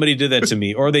mad if somebody did that to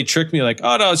me, or they tricked me like,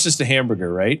 oh no, it's just a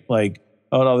hamburger, right? Like,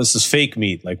 oh no, this is fake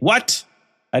meat. Like, what?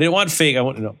 I didn't want fake. I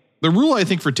want to know. The rule I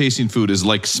think for tasting food is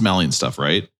like smelling stuff,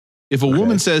 right? If a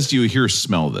woman says to you, here,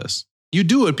 smell this, you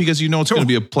do it because you know it's going to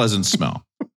be a pleasant smell.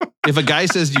 If a guy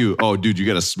says to you, oh dude, you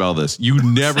got to smell this, you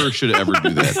never should ever do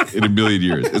that in a million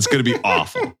years. It's going to be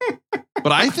awful.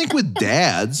 But I think with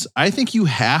dads, I think you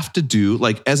have to do,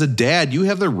 like, as a dad, you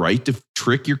have the right to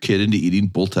trick your kid into eating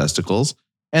bull testicles.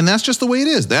 And that's just the way it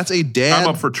is. That's a dad. I'm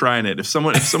up for trying it. If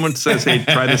someone says, hey,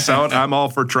 try this out, I'm all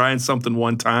for trying something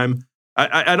one time.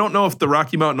 I don't know if the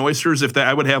Rocky Mountain oysters,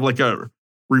 I would have like a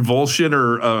revulsion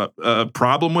or a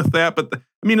problem with that. But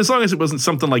I mean, as long as it wasn't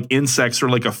something like insects or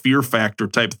like a fear factor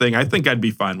type thing, I think I'd be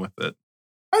fine with it.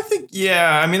 I think,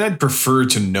 I'd prefer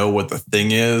to know what the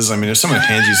thing is. I mean, if someone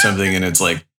hands you something and it's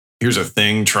like, here's a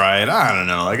thing, try it. I don't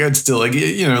know. Like, I'd still like,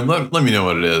 let me know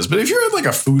what it is. But if you're at like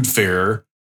a food fair,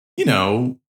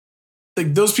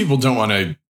 like those people don't want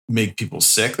to make people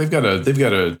sick. They've got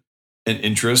an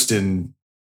interest in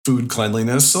food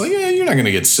cleanliness. So you're not going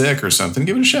to get sick or something.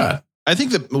 Give it a shot. I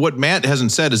think that what Matt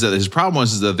hasn't said is that his problem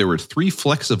was that there were 3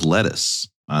 flecks of lettuce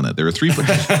on it. There were 3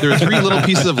 little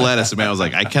pieces of lettuce, and Matt was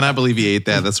like, "I cannot believe he ate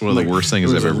that. That's one of the worst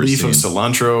things I've ever seen." Leaf of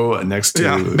cilantro next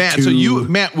to Matt.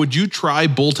 Matt, would you try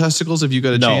bull testicles if you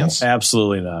got a chance? No,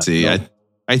 absolutely not. See, no.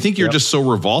 I think you're just so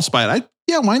revulsed by it.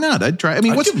 Why not? I'd try. I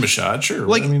mean, I'd give him a shot. Sure.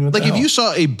 Like if you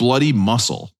saw a bloody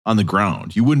muscle on the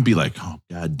ground, you wouldn't be like, "Oh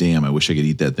God damn, I wish I could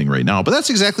eat that thing right now." But that's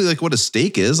exactly like what a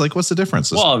steak is. Like, what's the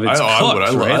difference? Well, if it's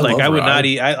cooked, right? I would not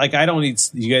eat. I don't eat.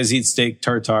 You guys eat steak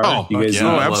tartare? Oh, you guys?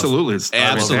 Absolutely.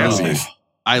 Absolutely.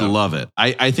 I love it.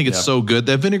 I think it's so good.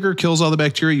 That vinegar kills all the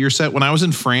bacteria. You're set. When I was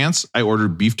in France, I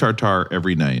ordered beef tartare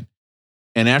every night.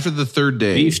 And after the third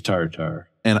day, beef tartare.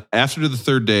 And after the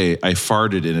third day, I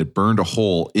farted and it burned a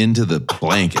hole into the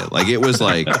blanket. Like it was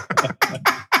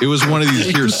one of these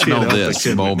here, smell this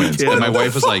moments. And my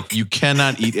wife was like, you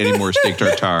cannot eat any more steak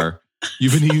tartare.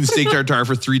 You've been eating steak tartare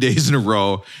for 3 days in a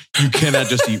row. You cannot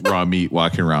just eat raw meat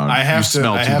walking around. I have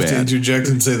to interject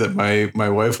and say that my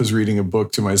wife was reading a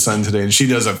book to my son today, and she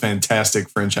does a fantastic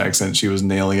French accent. She was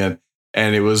nailing it.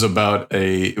 And it was about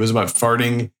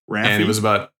farting. Raffy? And it was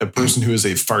about a person who is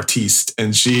a fartiste,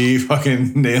 and she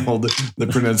fucking nailed the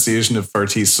pronunciation of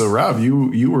fartiste. So Rob,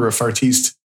 you were a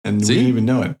fartiste and we didn't even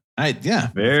know it.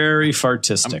 Very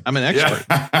fartistic. I'm an expert.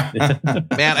 Yeah.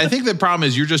 Man, I think the problem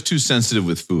is you're just too sensitive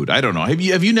with food. I don't know. Have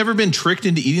you never been tricked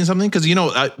into eating something? Because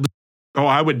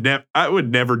I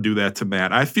would never do that to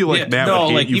Matt. I feel like Matt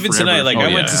would hate you even forever. tonight. Like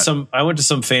I went to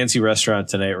some fancy restaurant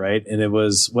tonight, right? And it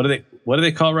was what do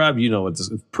they call, Rob? You know what this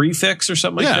is, prefix or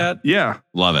something like that? Yeah.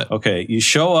 Love it. Okay. You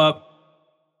show up,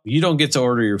 you don't get to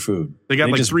order your food. They got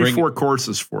like 3-4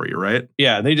 courses for you, right?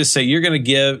 Yeah. They just say you're gonna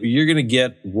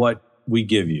get what we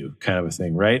give you, kind of a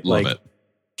thing, right? Love it.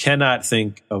 Cannot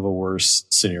think of a worse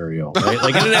scenario, right?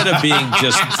 Like it ended up being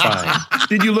just fine.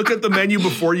 Did you look at the menu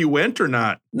before you went or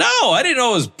not? No, I didn't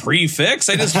know it was prefix.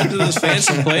 I just went to this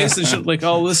fancy place and shit, like,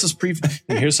 oh, this is prefix.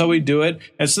 And here's how we do it.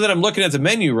 And so then I'm looking at the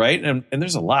menu, right? And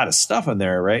there's a lot of stuff on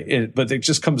there, right? But it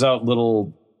just comes out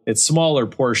it's smaller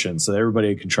portions so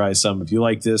everybody can try some. If you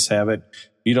like this, have it.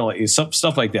 You don't like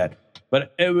stuff like that.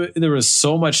 But there was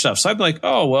so much stuff. So I'm like,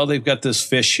 oh, well, they've got this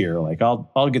fish here. Like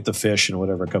I'll get the fish and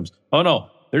whatever comes. Oh, no.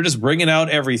 They're just bringing out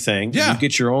everything. Yeah. You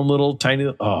get your own little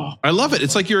tiny. Oh, I love it.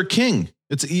 It's like you're a king.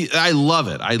 I love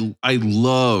it.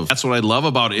 That's what I love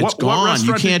about it. It's gone.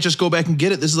 You can't just go back and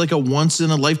get it. This is like a once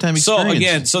in a lifetime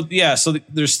experience. So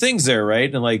there's things there, right?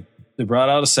 And like they brought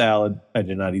out a salad. I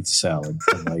did not eat the salad.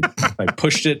 And like I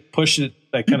pushed it.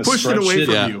 I kind of pushed it away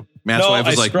from you. Matt's wife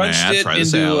was like, Matt, try the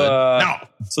salad. No.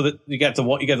 So that you got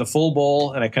the full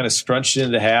bowl, and I kind of scrunched it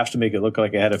into half to make it look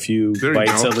like I had a few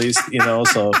bites at least,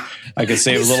 so I could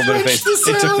save a little bit of face.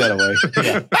 It took that away.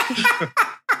 Yeah.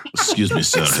 Excuse me,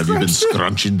 sir. Have you been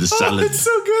scrunching the salad? It's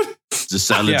so good. The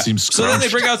salad seems scrunched. So then they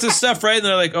bring out this stuff, right? And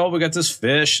they're like, oh, we got this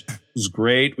fish. It was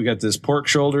great. We got this pork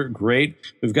shoulder. Great.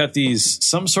 We've got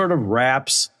some sort of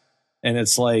wraps. And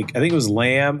it's like, I think it was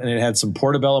lamb, and it had some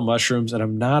portobello mushrooms. And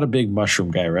I'm not a big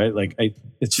mushroom guy, right? Like,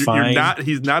 it's fine.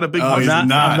 He's not a big mushroom. I'm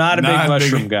not a big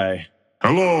mushroom guy.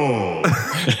 Hello,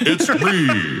 it's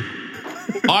me.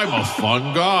 I'm a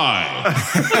fun guy.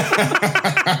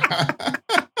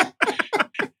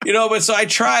 But so I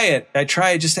try it. And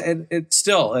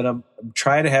I'm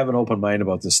trying to have an open mind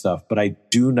about this stuff. But I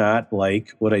do not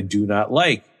like what I do not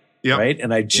like, right?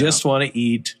 And I just want to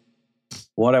eat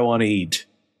what I want to eat.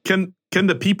 Can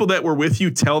the people that were with you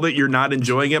tell that you're not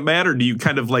enjoying it, Matt, or do you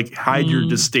kind of like hide your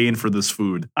disdain for this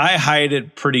food? I hide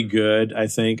it pretty good, I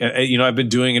think. I've been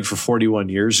doing it for 41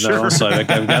 years now, so I've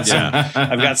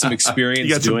got some experience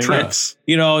you got doing some tricks.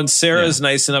 It. And Sarah's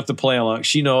nice enough to play along.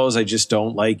 She knows I just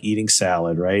don't like eating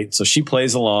salad, right? So she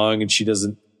plays along, and she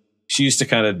used to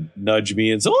kind of nudge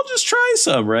me and say, "Oh, just try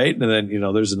some," right? And then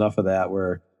there's enough of that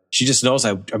where she just knows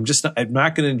I'm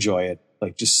not going to enjoy it.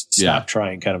 Like, just stop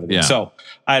trying, kind of a thing. Yeah. So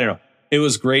I don't know. It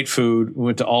was great food. We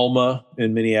went to Alma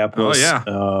in Minneapolis.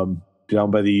 Oh, yeah.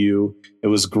 Down by the U. It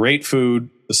was great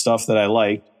food, the stuff that I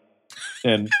liked,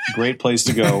 and great place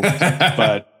to go.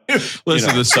 But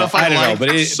listen, the stuff I liked,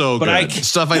 but so good.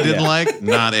 Stuff I didn't like,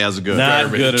 not as good.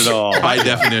 Not good at all. By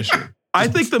definition. I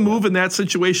think the move in that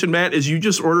situation, Matt, is you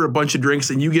just order a bunch of drinks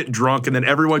and you get drunk, and then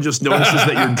everyone just notices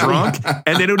that you're drunk,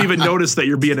 and they don't even notice that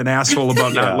you're being an asshole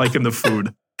about not liking the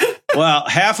food. Well,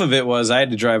 half of it was I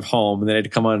had to drive home, and then I had to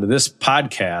come onto this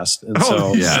podcast. And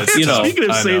speaking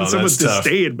of saying someone's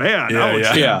disdain, man.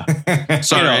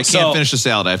 Sorry, I can't finish the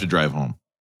salad. I have to drive home.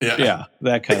 Yeah,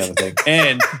 that kind of a thing.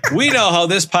 And we know how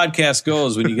this podcast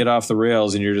goes when you get off the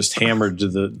rails and you're just hammered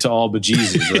to all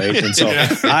bejesus, right? And so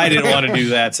I didn't want to do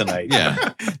that tonight.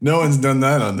 Yeah. No one's done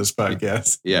that on this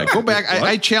podcast. Yeah, go back.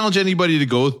 I challenge anybody to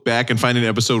go back and find an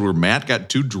episode where Matt got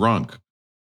too drunk.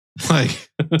 Like,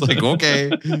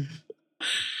 okay.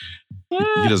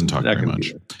 He doesn't talk very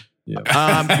much.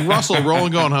 Yeah. Russell,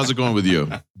 rolling going. How's it going with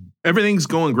you? Everything's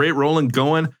going great. Rolling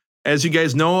going. As you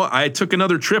guys know, I took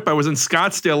another trip. I was in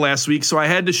Scottsdale last week, so I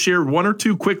had to share one or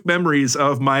two quick memories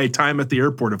of my time at the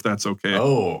airport, if that's okay.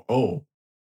 Oh.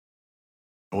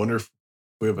 I wonder if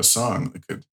we have a song that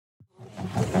could.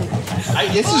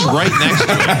 This is right next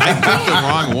to it. I picked the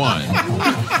wrong one.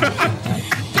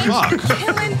 Fuck.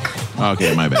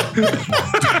 Okay, my bad. Did it better.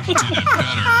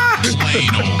 Plain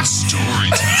old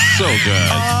storytime. So good.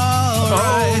 All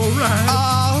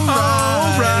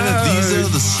right. These are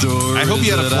the I hope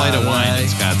you had a flight of wine in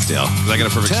Scottsdale, because I got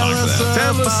a perfect song for that.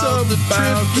 Tell us about the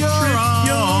trip you're on.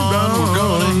 We're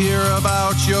going to hear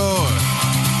about your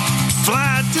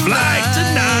flight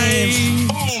tonight.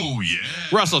 Oh,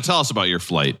 yeah. Russell, tell us about your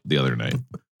flight the other night.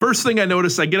 First thing I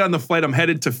noticed, I get on the flight, I'm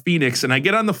headed to Phoenix, and I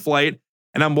get on the flight,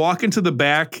 and I'm walking to the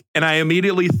back, and I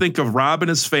immediately think of Rob and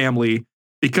his family,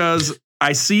 because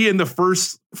I see in the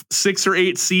first 6 or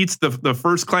 8 seats, the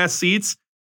first class seats,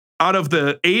 out of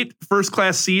the 8 first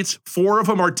class seats, 4 of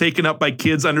them are taken up by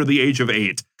kids under the age of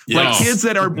 8. Like kids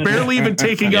that are barely even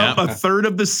taking up a third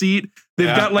of the seat. They've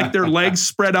got like their legs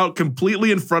spread out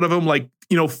completely in front of them, like,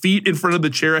 feet in front of the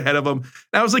chair ahead of them.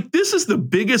 And I was like, this is the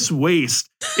biggest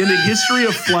waste in the history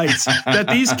of flights, that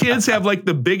these kids have like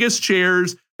the biggest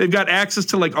chairs. They've got access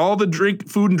to like all the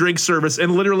food and drink service.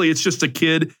 And literally it's just a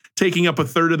kid taking up a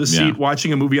third of the seat,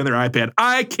 watching a movie on their iPad.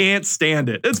 I can't stand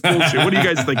it. It's bullshit. What do you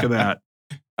guys think of that?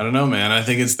 I don't know, man. I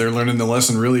think they're learning the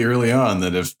lesson really early on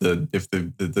that if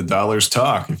the dollars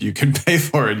talk, if you can pay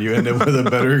for it, you end up with a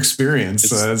better experience.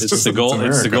 It's the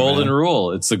golden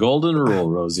rule. It's the golden rule,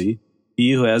 Rosie.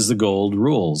 He who has the gold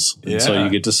rules. And so you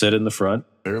get to sit in the front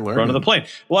of the plane.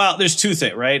 Well, there's 2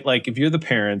 things, right? Like if you're the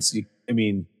parents,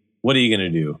 what are you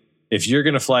going to do? If you're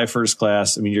going to fly first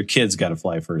class, your kids got to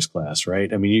fly first class, right?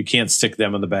 You can't stick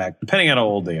them in the back, depending on how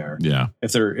old they are. Yeah.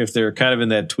 If they're kind of in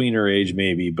that tweener age,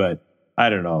 maybe, but I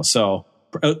don't know. So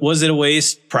was it a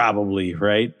waste? Probably,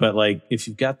 right? But like, if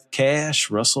you've got the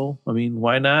cash, Russell,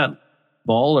 why not?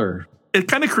 Baller. It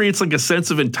kind of creates like a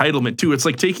sense of entitlement too. It's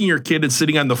like taking your kid and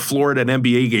sitting on the floor at an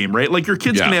NBA game, right? Like your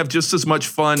kid's going to have just as much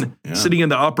fun sitting in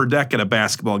the upper deck at a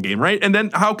basketball game, right? And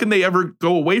then how can they ever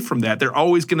go away from that? They're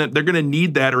going to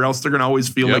need that, or else they're going to always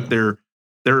feel like they're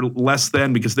less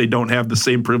than because they don't have the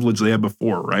same privilege they had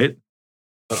before, right?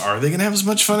 But are they going to have as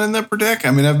much fun in the upper deck?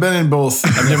 I've been in both.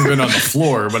 I've never been on the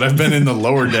floor, but I've been in the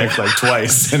lower deck like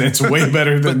twice, and it's way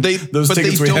better than those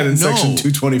tickets we had in section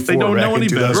 224. They don't know any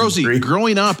better. Rosie,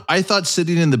 growing up, I thought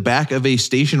sitting in the back of a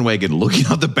station wagon, looking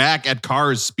out the back at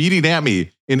cars speeding at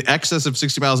me in excess of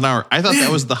 60 miles an hour, I thought that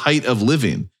was the height of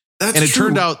living. And it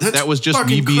turned out that was just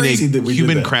me being a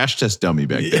human crash test dummy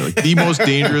back there, like the most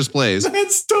dangerous place.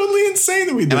 That's totally insane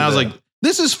that we did. And I was like,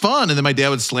 this is fun. And then my dad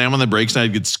would slam on the brakes and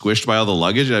I'd get squished by all the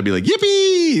luggage. And I'd be like,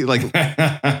 yippee. Like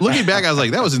looking back, I was like,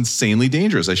 that was insanely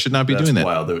dangerous. I should not be doing that.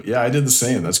 Wild. Yeah, I did the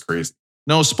same. That's crazy.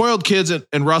 No, spoiled kids.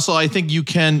 And Russell, I think you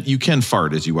can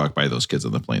fart as you walk by those kids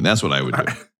on the plane. That's what I would do.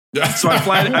 So I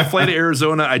fly to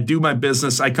Arizona. I do my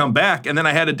business. I come back. And then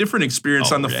I had a different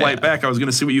experience on the flight back. I was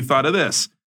going to see what you thought of this.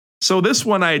 So this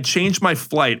one, I had changed my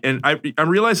flight. And I'm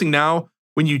realizing now,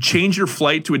 when you change your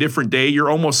flight to a different day, you're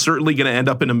almost certainly going to end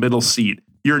up in a middle seat.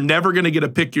 You're never going to get to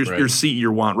pick your seat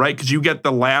you want, right? Because you get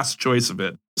the last choice of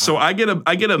it. So I get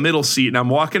a middle seat, and I'm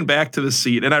walking back to the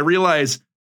seat, and I realize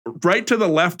right to the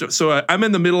left. So I'm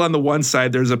in the middle on the one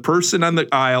side. There's a person on the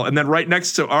aisle, and then right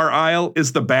next to our aisle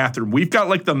is the bathroom. We've got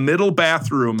like the middle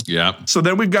bathroom. Yeah. So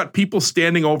then we've got people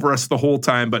standing over us the whole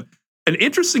time. But an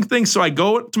interesting thing. So I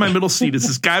go to my middle seat. It's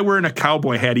this guy wearing a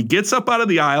cowboy hat. He gets up out of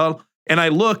the aisle. And I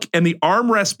look, and the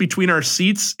armrest between our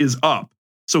seats is up.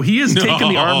 So he has taken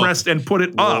the armrest and put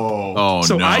it up. Oh,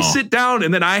 so I sit down,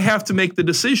 and then I have to make the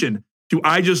decision. Do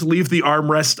I just leave the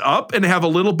armrest up and have a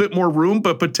little bit more room,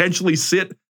 but potentially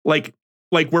sit like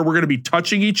where we're going to be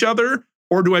touching each other?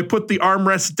 Or do I put the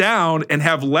armrest down and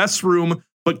have less room,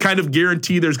 but kind of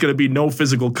guarantee there's going to be no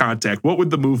physical contact? What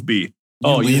would the move be?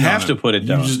 You have to put it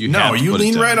down. You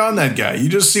lean right on that guy. You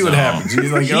just see what happens. He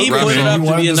put it up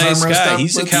to be a nice guy.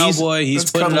 He's a cowboy.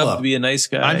 He's put it up to be a nice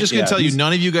guy. I'm just going to tell you,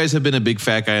 none of you guys have been a big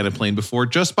fat guy on a plane before,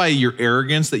 just by your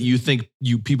arrogance that you think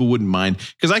people wouldn't mind.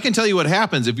 Because I can tell you what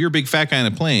happens if you're a big fat guy on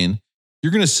a plane.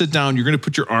 You're going to sit down. You're going to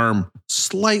put your arm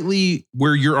slightly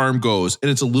where your arm goes,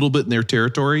 and it's a little bit in their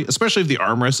territory, especially if the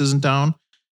armrest isn't down.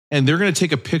 And they're going to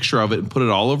take a picture of it and put it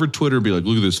all over Twitter and be like,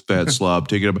 look at this fat slob,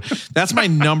 take it up. That's my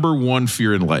number one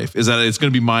fear in life, is that it's going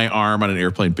to be my arm on an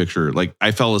airplane picture. Like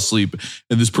I fell asleep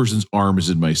and this person's arm is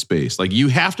in my space. Like you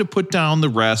have to put down the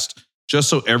rest just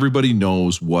so everybody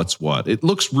knows what's what. It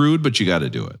looks rude, but you got to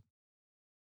do it.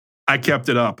 I kept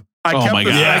it up. I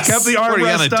kept the on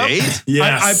armrest a up. date?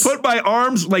 Yes. I put my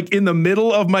arms like in the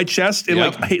middle of my chest and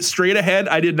like straight ahead.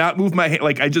 I did not move my hand.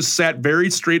 Like I just sat very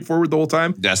straightforward the whole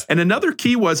time. And another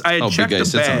key was I had checked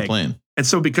the bag. On a plane. And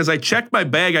so because I checked my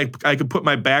bag, I could put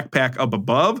my backpack up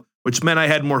above, which meant I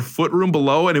had more foot room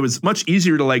below, and it was much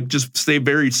easier to like just stay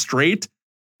very straight.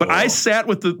 But I sat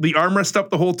with the armrest up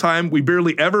the whole time. We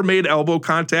barely ever made elbow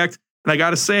contact. And I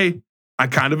got to say, I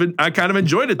kind of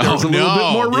enjoyed it. There was a little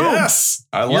bit more room. Yes,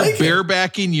 I like You're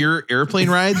barebacking your airplane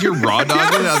rides. You're raw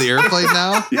dogging it on the airplane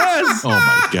now. Yes. Oh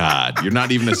my God! You're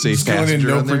not even a safe going in passenger.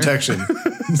 no on there? protection.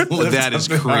 That is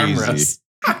crazy.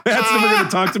 That's never going to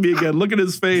talk to me again. Look at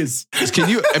his face. Can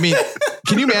you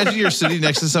imagine you're sitting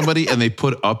next to somebody and they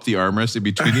put up the armrest in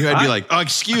between you? I'd be like, oh,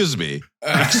 excuse me.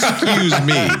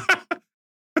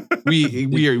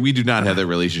 We do not have that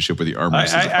relationship with the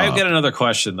armrest. I've got another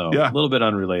question though, Yeah. a little bit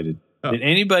unrelated. Did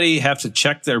anybody have to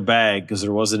check their bag because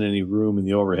there wasn't any room in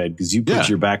the overhead because you put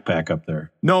your backpack up there?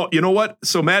 No, you know what?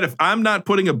 So, Matt, if I'm not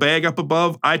putting a bag up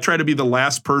above, I try to be the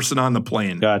last person on the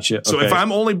plane. Gotcha. So Okay. if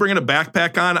I'm only bringing a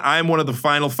backpack on, I'm one of the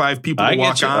final 5 people to I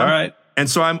walk get you. on. All right. And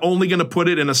so I'm only going to put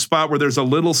it in a spot where there's a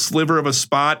little sliver of a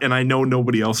spot and I know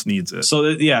nobody else needs it.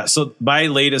 So so my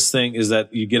latest thing is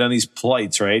that you get on these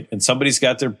flights, right? And somebody's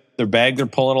got their bag they're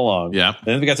pulling along. Yeah.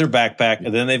 Then they've got their backpack,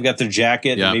 and then they've got their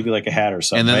jacket Yeah. and maybe like a hat or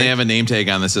something. And then right? they have a name tag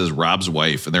on that says Rob's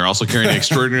wife, and they're also carrying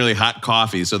extraordinarily hot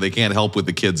coffee, so they can't help with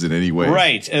the kids in any way.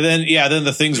 Right. And then then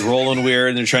the thing's rolling weird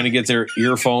and they're trying to get their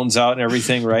earphones out and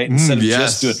everything, right? Instead of yes,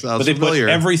 just doing sounds but they familiar.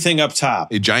 put everything up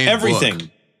top. A giant everything. book.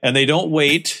 And they don't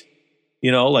wait.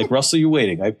 Like Russell, you're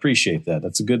waiting. I appreciate that.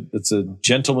 That's a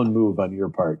gentleman move on your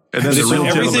part. And then They the put real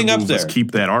everything gentleman up move there. is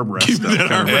keep that armrest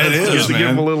up. It is, Just to give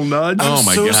man. him a little nudge. Oh I'm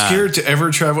my so God. scared to ever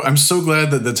travel. I'm so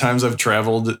glad that the times I've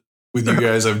traveled with you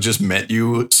guys, I've just met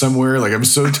you somewhere. Like, I'm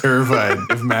so terrified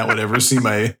if Matt would ever see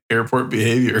my airport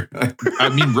behavior. I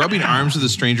mean, rubbing arms with a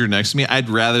stranger next to me, I'd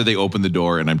rather they open the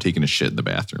door and I'm taking a shit in the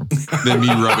bathroom than me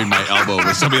rubbing my elbow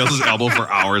with somebody else's elbow for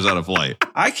hours on a flight.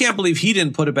 I can't believe he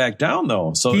didn't put it back down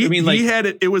though. So He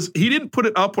he didn't put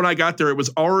it up when I got there. It was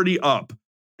already up.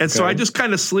 And so Okay. I just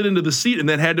kind of slid into the seat and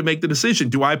then had to make the decision.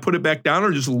 Do I put it back down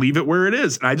or just leave it where it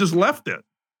is? And I just left it.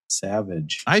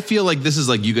 savage. I feel like this is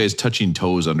like you guys touching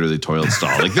toes under the toilet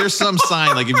stall. Like there's some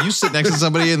sign, like if you sit next to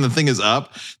somebody and the thing is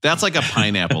up, that's like a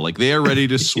pineapple. Like they are ready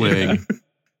to swing.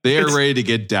 They are ready to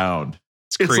get down.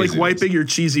 It's like craziness. wiping your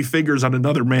cheesy fingers on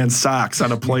another man's socks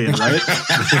on a plane, right?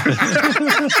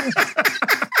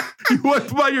 You wipe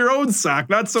by your own sock,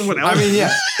 not someone else. I mean,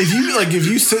 yeah. If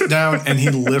you sit down and he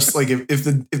lifts, like if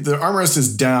the armrest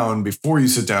is down before you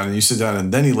sit down and you sit down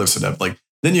and then he lifts it up, like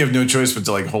then you have no choice but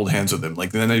to like hold hands with him.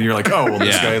 Like then you're like, oh well,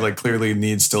 this Yeah. guy like clearly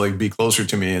needs to like be closer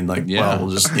to me and like, well,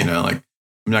 we'll just like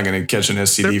I'm not going to catch an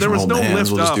STD there from was no holding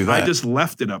hands. lift We'll just up. do that. I just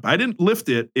left it up. I didn't lift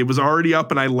it. It was already up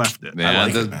and I left it. Yeah, I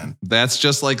like it, man. That's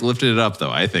just like lifting it up,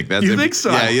 though. I think that's. You think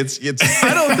so? Yeah, it's.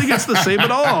 I don't think it's the same at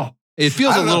all. It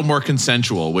feels a little more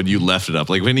consensual when you left it up.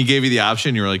 Like when he gave you the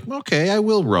option, you were like, okay, I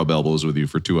will rub elbows with you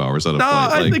for 2 hours on a No,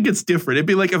 flight. I Like, think it's different. It'd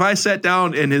be like if I sat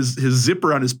down and his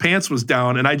zipper on his pants was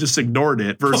down and I just ignored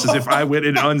it versus if I went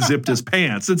and unzipped his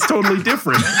pants. It's totally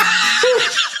different.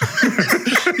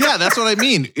 yeah, that's what I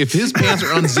mean. If his pants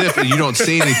are unzipped and you don't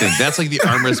say anything, that's like the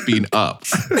armrest being up.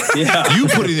 Yeah. You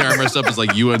putting the armrest up is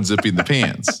like you unzipping the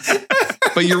pants.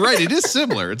 But you're right. It is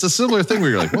similar. It's a similar thing where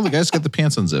you're like, well, the guy's got the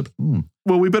pants unzipped.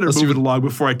 Well, we better Let's move see it along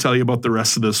before I tell you about the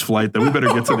rest of this flight. Then we better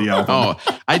get to the album.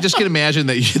 Oh, I just can imagine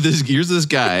that here's this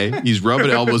guy. He's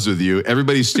rubbing elbows with you.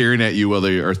 Everybody's staring at you while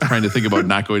they are trying to think about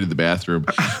not going to the bathroom.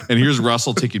 And here's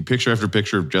Russell taking picture after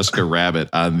picture of Jessica Rabbit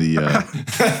on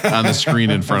the screen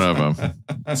in front of him.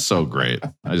 It's so great.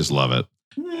 I just love it.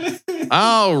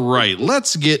 All right,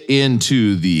 let's get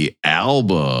into the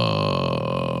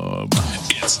album.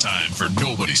 It's time for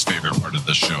nobody's favorite part of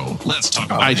the show. Let's talk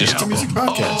about It's a music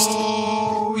podcast.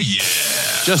 Oh, yeah.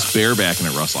 Just barebacking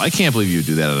it, Russell. I can't believe you would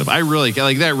do that. I really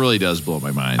like that. Really does blow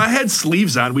my mind. I had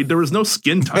sleeves on. There was no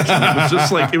skin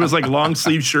touching. It was like long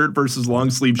sleeve shirt versus long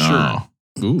sleeve shirt. Oh.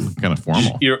 Ooh, kind of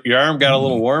formal. Your arm got a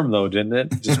little warm though, didn't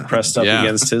it? Just pressed up Yeah.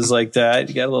 against his like that.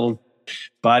 You got a little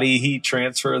body heat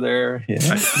transfer there.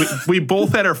 Yeah. We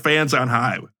both had our fans on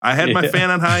high. I had my fan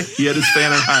on high. He had his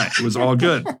fan on high. It was all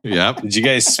good. Yep. Did you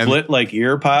guys split like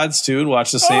ear pods too and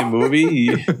watch the same movie?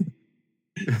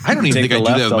 I don't even Take think I the do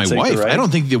left, that I'll with take my the wife. right. I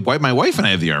don't think my wife and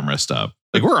I have the armrest up.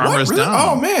 Like we're What? armrest Really? down.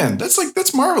 Oh man,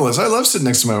 that's marvelous. I love sitting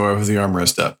next to my wife with the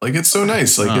armrest up. Like it's so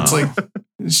nice. Like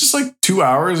it's just like 2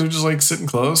 hours of just like sitting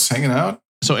close, hanging out.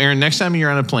 So, Aaron, next time you're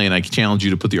on a plane, I challenge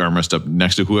you to put the armrest up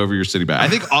next to whoever you're sitting by. I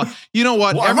think you know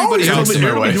what? Well, I'm everybody always out next to my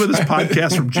there, He'll be wife. doing this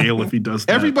podcast from jail if he does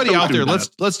that. everybody Don't out do there, that.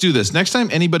 let's do this. Next time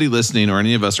anybody listening or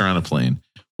any of us are on a plane,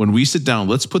 when we sit down,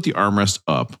 let's put the armrest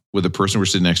up with the person we're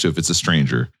sitting next to if it's a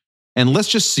stranger. And let's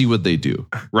just see what they do,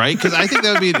 right? Because I think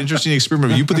that would be an interesting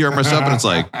experiment. You put the armrest up and it's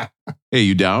like, hey,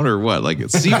 you down or what? Like,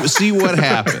 see what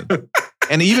happened.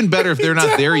 And even better, if they're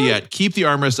not there yet, keep the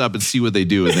armrest up and see what they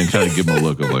do and then kind of give them a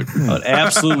look of like, I would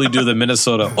absolutely do the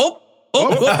Minnesota.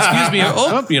 Excuse me.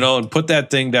 And put that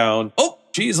thing down.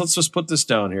 geez, let's just put this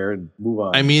down here and move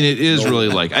on. I mean, it is really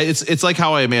like, it's like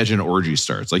how I imagine an orgy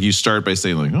starts. Like you start by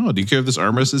saying like, oh, do you care if this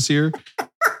armrest is here?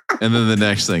 And then the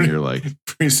next thing you're like,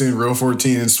 pretty soon row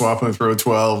 14 and swapping with row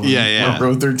 12. Yeah.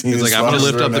 Row 13. It's like, I'm going to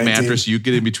lift up the mattress. You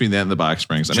get in between that and the box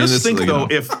springs. I mean, just think though,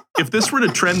 if this were to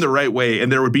trend the right way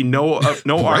and there would be no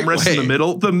armrest in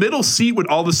the middle seat would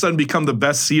all of a sudden become the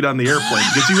best seat on the airplane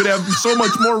because you would have so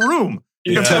much more room.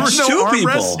 If there were no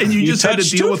armrests and you just had to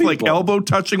deal with like elbow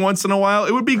touching once in a while,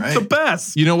 it would be the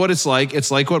best. You know what it's like? It's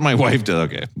like what my wife did.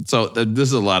 Okay. So this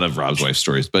is a lot of Rob's wife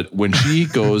stories, but when she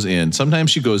goes in,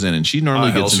 sometimes she goes in and she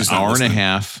normally gets an hour and a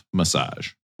half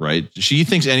massage, right? She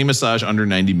thinks any massage under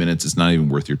 90 minutes is not even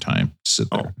worth your time to sit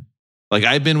there. Like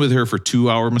I've been with her for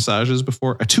 2-hour massages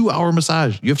before. A 2-hour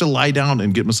massage. You have to lie down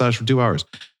and get massaged for 2 hours.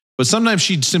 But sometimes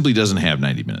she simply doesn't have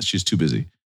 90 minutes. She's too busy.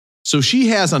 So she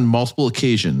has on multiple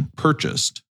occasions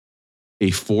purchased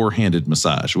a 4-handed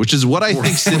massage, which is what I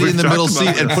think sitting in the middle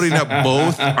seat and putting up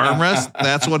both armrests,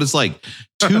 that's what it's like.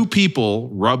 2 people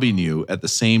rubbing you at the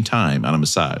same time on a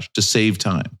massage to save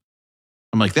time.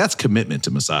 I'm like, that's commitment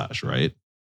to massage, right?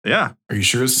 Yeah. Are you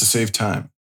sure it's to save time?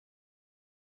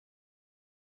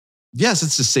 Yes,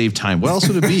 it's to save time. What else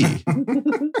would it be?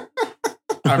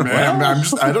 I don't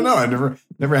know. I never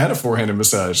had a 4-handed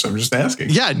massage. So I'm just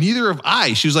asking. Yeah, neither have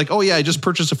I. She was like, "Oh yeah, I just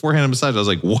purchased a 4-handed massage." I was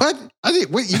like, "What?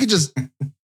 What? You could just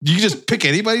pick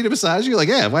anybody to massage you? Like,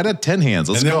 yeah, why not 10 hands?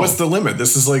 Let's go." What's the limit?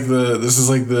 This is like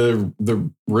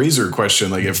the razor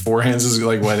question. Like, if 4 hands is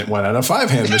like, why not a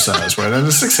 5-hand massage? Why not a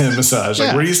 6-hand massage?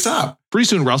 Like, where do you stop? Pretty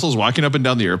soon, Russell's walking up and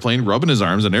down the airplane, rubbing his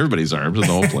arms on everybody's arms in the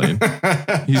whole plane.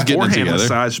 He's getting it together.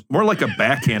 Massage, more like a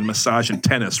backhand massage in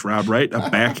tennis, Rob. Right? A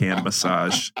backhand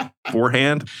massage,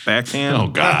 forehand, backhand. Oh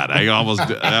God, I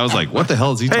was like, what the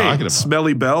hell is he talking about?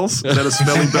 Smelly bells? Is that a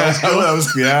smelly bells?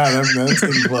 That's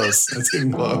getting close. That's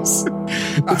getting close.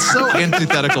 It's so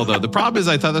antithetical, though. The problem is,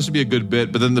 I thought this would be a good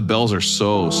bit, but then the bells are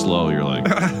so slow. You're like,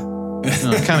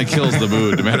 it kind of kills the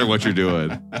mood, no matter what you're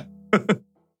doing.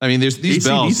 I mean, there's these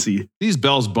bells. These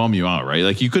bells bum you out, right?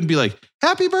 Like you couldn't be like,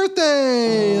 "Happy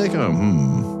birthday!" Like,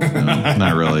 no,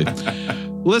 not really.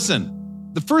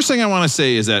 Listen, the first thing I want to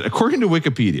say is that according to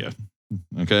Wikipedia,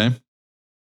 okay,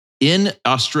 in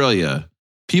Australia,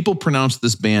 people pronounce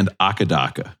this band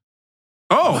Akadaka.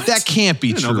 Oh, that can't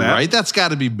be true, right? That's got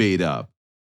to be made up.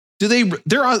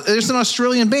 There's an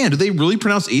Australian band. Do they really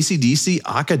pronounce AC/DC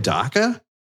Akadaka?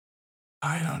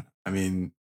 I don't know. I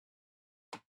mean,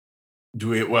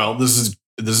 well, this is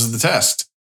the test.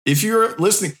 If you're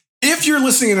listening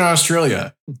in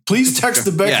Australia, please text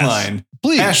the Beck line.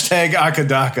 Please. #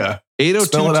 Akadaka.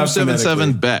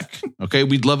 802-277-BECK. Okay.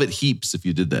 We'd love it heaps if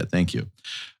you did that. Thank you.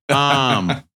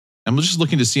 I'm just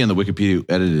looking to see on the Wikipedia who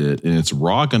edited it, and it's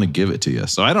Raw going to give it to you.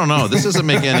 So I don't know. This doesn't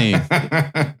make any.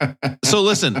 So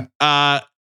listen,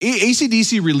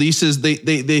 AC/DC releases,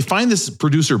 they find this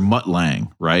producer, Mutt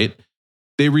Lang, right?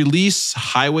 They release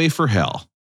Highway for Hell.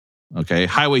 Okay,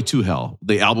 Highway to Hell,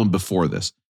 the album before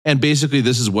this. And basically,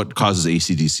 this is what causes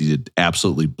AC/DC to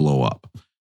absolutely blow up.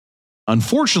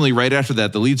 Unfortunately, right after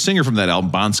that, the lead singer from that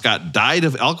album, Bon Scott, died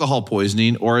of alcohol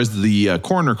poisoning, or as the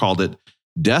coroner called it,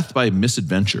 death by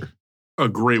misadventure. A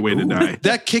great way to die.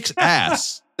 That kicks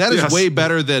ass. That is way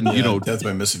better than, death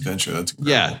by misadventure. That's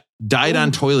incredible. Yeah. Died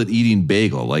on toilet eating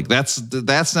bagel. Like that's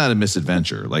not a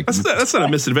misadventure. Like that's not a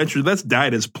misadventure. That's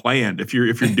died as planned. If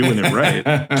you're doing it right.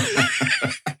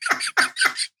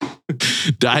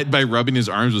 Died by rubbing his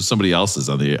arms with somebody else's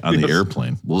on the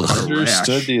airplane.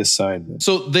 Understood the assignment.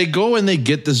 So they go and they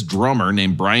get this drummer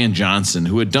named Brian Johnson,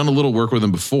 who had done a little work with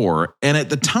him before. And at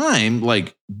the time,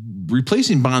 like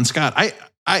replacing Bon Scott,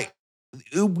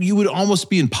 you would almost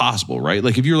be impossible, right?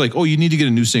 Like if you're like, oh, you need to get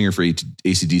a new singer for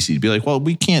AC/DC, to be like, well,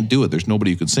 we can't do it. There's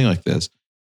nobody who can sing like this.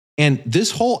 And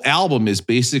this whole album is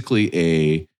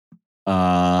basically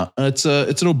it's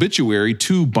an obituary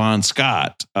to Bon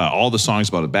Scott. All the songs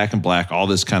about it, Back in Black, all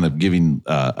this kind of giving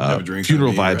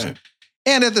funeral vibes. Right.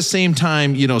 And at the same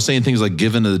time, saying things like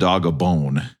giving the dog a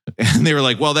bone. And they were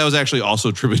like, well, that was actually also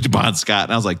a tribute to Bon Scott.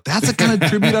 And I was like, that's the kind of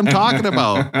tribute I'm talking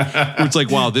about. It's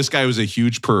like, wow, this guy was a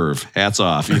huge perv. Hats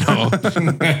off, Let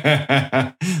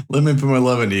me put my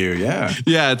love into you. Yeah.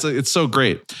 Yeah, it's so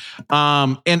great.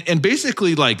 And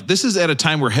basically, like, this is at a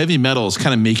time where heavy metal is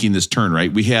kind of making this turn,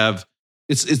 right? We have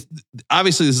it's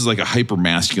obviously this is like a hyper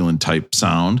masculine type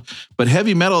sound, but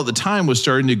heavy metal at the time was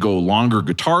starting to go longer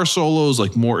guitar solos,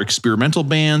 like more experimental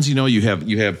bands. You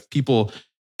have people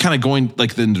kind of going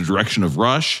like in the direction of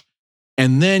Rush.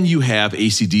 And then you have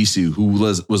AC/DC, who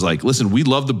was like, listen, we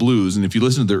love the blues. And if you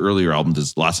listen to their earlier albums,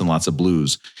 there's lots and lots of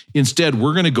blues. Instead,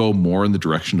 we're going to go more in the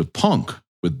direction of punk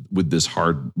with this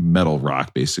hard metal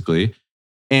rock, basically.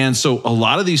 And so a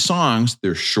lot of these songs,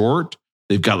 they're short.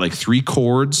 They've got like 3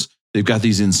 chords. They've got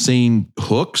these insane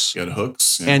hooks. Got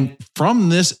hooks. Yeah. And from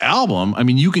this album, I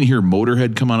mean, you can hear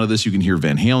Motorhead come out of this. You can hear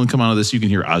Van Halen come out of this. You can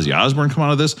hear Ozzy Osbourne come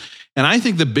out of this. And I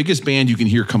think the biggest band you can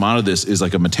hear come out of this is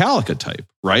like a Metallica type,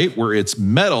 right? Where it's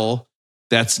metal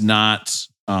that's not,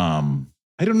 I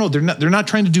don't know. They're not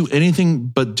trying to do anything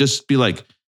but just be like,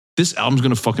 this album's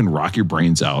going to fucking rock your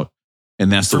brains out.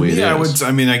 And that's the way it is.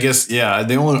 I guess, yeah.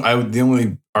 The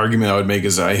only argument I would make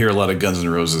is I hear a lot of Guns N'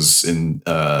 Roses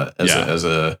as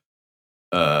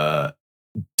a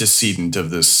decedent of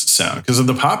this sound because of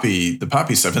the poppy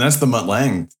stuff, and that's the Mutt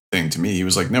Lange thing to me. He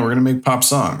was like, "No, we're going to make pop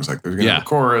songs. Like, there's going to be a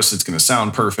chorus. It's going to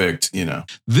sound perfect." You know,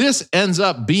 this ends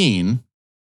up being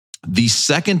the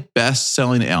second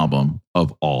best-selling album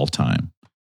of all time.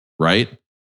 Right?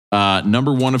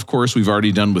 Number 1, of course, we've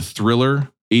already done with Thriller,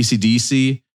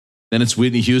 AC/DC. Then it's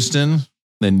Whitney Houston.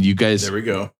 Then you guys, there we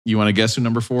go. You want to guess who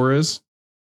number 4 is?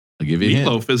 I'll give you a hint.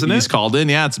 Meatloaf, isn't it? He's called in.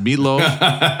 Yeah, it's Meatloaf.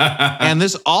 And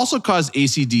this also caused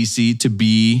AC/DC to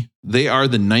be, they are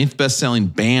the 9th best-selling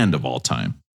band of all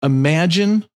time.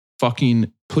 Imagine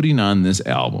fucking putting on this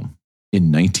album in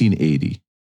 1980,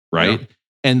 right? Yeah.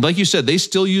 And like you said, they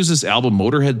still use this album.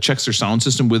 Motorhead checks their sound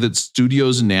system with it.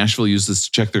 Studios in Nashville use this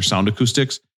to check their sound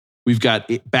acoustics. We've got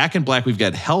Back in Black. We've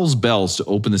got Hell's Bells to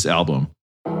open this album.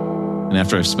 And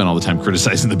after I've spent all the time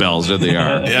criticizing the bells, there they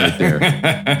are right there.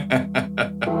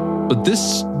 But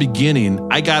this beginning,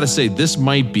 I got to say, this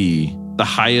might be the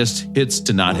highest hits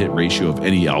to not hit ratio of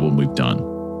any album we've done.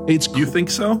 You think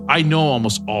so? I know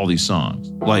almost all these songs.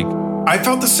 Like, I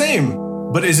felt the same.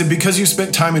 But is it because you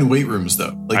spent time in weight rooms,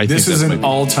 though? Like, this is an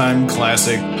all-time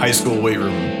classic high school weight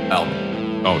room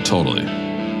album. Oh, totally.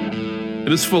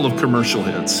 It is full of commercial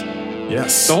hits.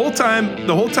 Yes. The whole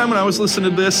time when I was listening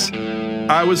to this,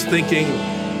 I was thinking,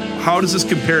 how does this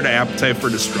compare to Appetite for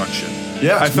Destruction?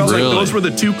 Yeah, I felt like those were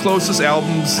the 2 closest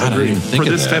albums for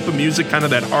this type of music, kind of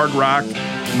that hard rock,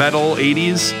 metal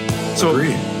 80s. So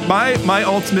my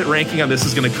ultimate ranking on this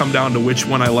is going to come down to which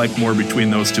one I like more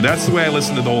between those 2. That's the way I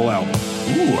listen to the whole album.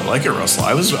 Ooh, I like it, Russell.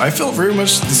 I felt very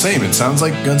much the same. It sounds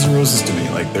like Guns N' Roses to me.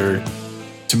 Like they're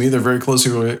very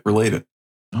closely related.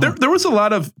 There was a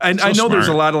lot of, and I know there's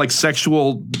a lot of like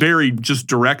sexual, very just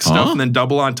direct stuff and then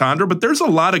double entendre, but there's a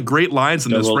lot of great lines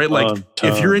in this, right? Like,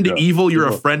 if you're into evil, you're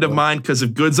a friend of mine, because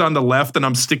if good's on the left and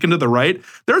I'm sticking to the right.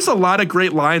 There's a lot of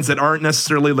great lines that aren't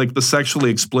necessarily like the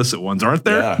sexually explicit ones, aren't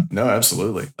there? Yeah, no,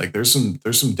 absolutely. Like there's some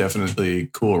definitely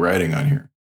cool writing on here.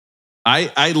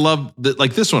 I love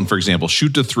like this one, for example,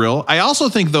 Shoot to Thrill. I also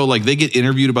think though, like they get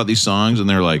interviewed about these songs and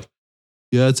they're like,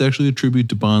 yeah, it's actually a tribute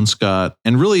to Bon Scott.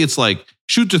 And really it's like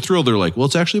Shoot to Thrill. They're like, well,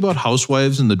 it's actually about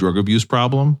housewives and the drug abuse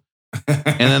problem.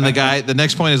 And then the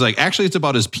next point is like, actually it's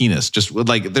about his penis. Just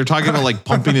like, they're talking about like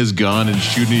pumping his gun and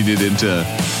shooting it into,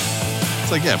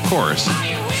 it's like, yeah, of course.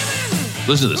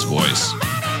 Listen to this voice.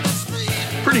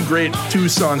 Pretty great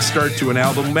 2-song start to an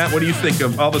album. Matt, what do you think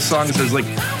of all the songs? There's like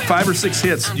 5 or 6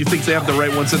 hits. Do you think they have the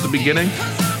right ones at the beginning?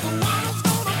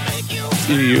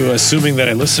 Are you assuming that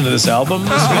I listened to this album?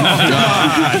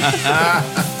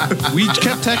 We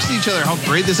kept texting each other how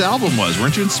great this album was.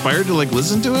 Weren't you inspired to like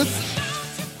listen to it?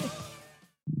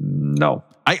 No.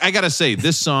 I gotta say,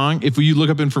 this song, if you look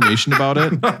up information about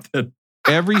it,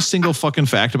 every single fucking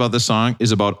fact about this song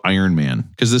is about Iron Man.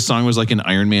 Because this song was like in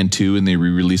Iron Man 2 and they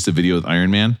re-released the video with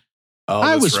Iron Man. Oh,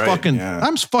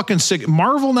 I'm fucking sick.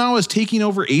 Marvel now is taking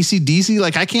over AC/DC.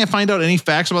 Like, I can't find out any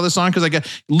facts about this song because I got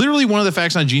literally one of the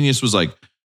facts on Genius was like,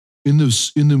 in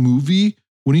the movie,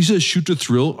 when he says shoot to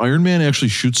thrill, Iron Man actually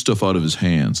shoots stuff out of his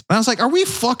hands. And I was like, are we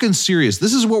fucking serious?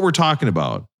 This is what we're talking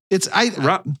about.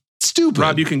 Stupid.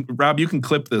 Rob, you can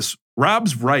clip this.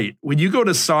 Rob's right. When you go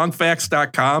to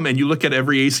songfacts.com and you look at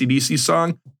every AC/DC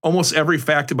song, almost every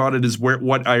fact about it is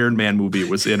what Iron Man movie it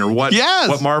was in or what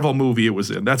Marvel movie it was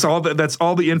in. That's all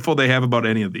the info they have about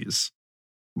any of these.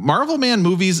 Marvel Man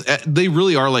movies, they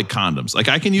really are like condoms. Like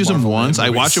I can use them once, I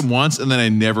watch them once, and then I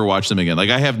never watch them again. Like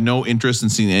I have no interest in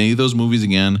seeing any of those movies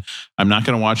again. I'm not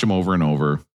going to watch them over and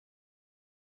over.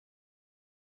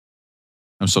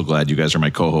 I'm so glad you guys are my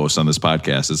co-hosts on this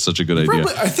podcast. It's such a good idea.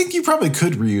 I think you probably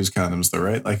could reuse condoms though,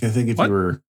 right? Like I think if you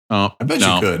were, I bet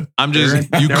you could. I'm just, Aaron,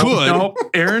 you could. No,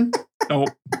 Aaron, no.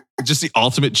 Just the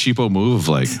ultimate cheapo move of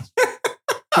like.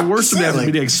 The worst of that would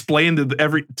be to explain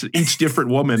to each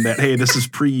different woman that, hey, this is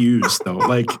pre-used though.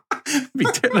 Like,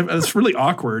 it's really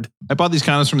awkward. I bought these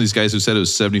condoms from these guys who said it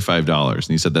was $75, and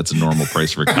he said that's a normal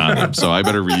price for a condom, so I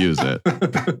better reuse it.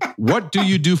 What do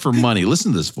you do for money?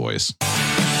 Listen to this voice.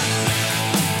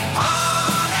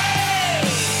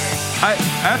 I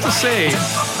have to say,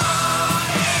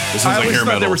 I always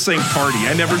thought they were saying party.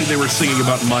 I never knew they were singing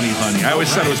about money, honey. I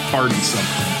always thought it was party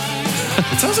something.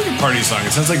 It sounds like a party song.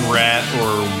 It sounds like Rat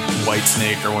or White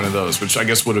Snake or one of those, which I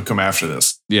guess would have come after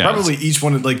this. Yeah, probably each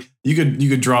one. Like you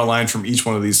could draw a line from each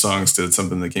one of these songs to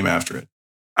something that came after it.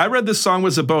 I read this song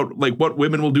was about like what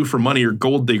women will do for money or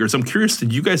gold diggers. I'm curious,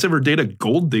 did you guys ever date a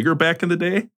gold digger back in the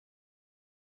day?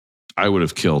 I would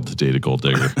have killed to date a gold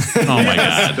digger. Oh my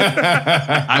God.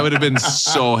 I would have been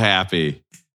so happy.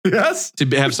 Yes. To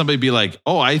have somebody be like,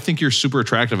 oh, I think you're super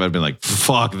attractive. I've been like,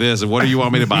 fuck this. What do you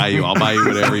want me to buy you? I'll buy you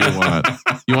whatever you want.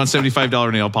 You want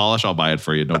 $75 nail polish? I'll buy it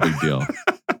for you. No big deal.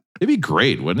 It'd be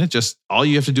great, wouldn't it? Just all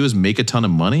you have to do is make a ton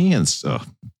of money and stuff.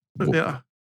 Yeah.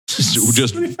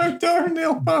 Just $75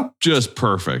 nail polish. Just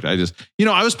perfect. I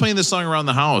was playing this song around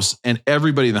the house and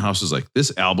everybody in the house was like,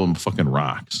 this album fucking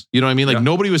rocks. You know what I mean? Like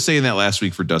nobody was saying that last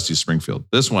week for Dusty Springfield.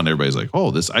 This one, everybody's like,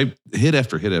 oh, I hit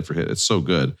after hit after hit. It's so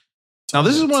good. Now,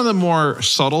 this is one of the more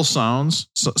subtle songs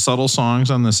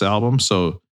on this album.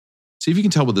 So see if you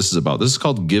can tell what this is about. This is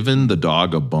called Giving the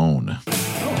Dog a Bone.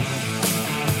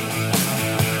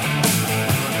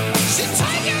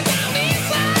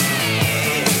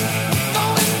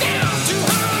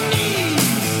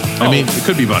 I mean, it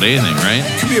could be about anything, right?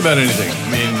 It could be about anything. I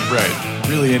mean, right.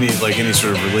 Really any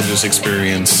sort of religious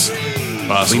experience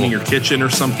possible. Cleaning your kitchen or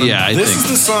something. Yeah, This is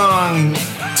the song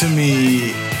to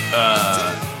me,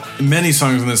 many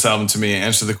songs on this album to me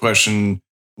answer the question,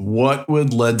 what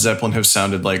would Led Zeppelin have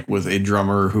sounded like with a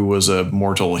drummer who was a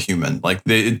mortal human? Like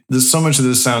there's so much of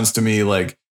this sounds to me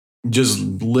like just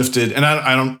lifted. And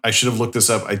I should have looked this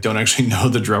up. I don't actually know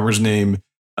the drummer's name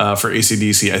for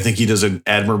AC/DC. I think he does an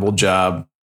admirable job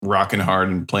rocking hard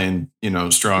and playing,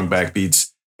 strong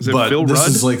backbeats. Is it Phil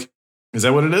Rudd? Is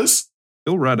that what it is?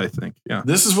 Phil Rudd, I think. Yeah.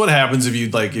 This is what happens if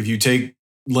you take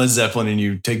Led Zeppelin and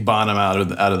you take Bonham out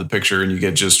of the picture and you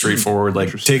get just straightforward,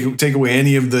 like take away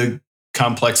any of the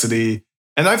complexity.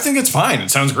 And I think it's fine.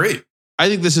 It sounds great. I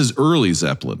think this is early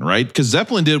Zeppelin, right? Because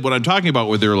Zeppelin did what I'm talking about,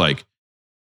 where they're like,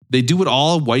 they do what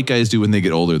all white guys do when they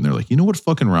get older. And they're like, you know what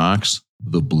fucking rocks?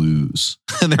 The blues.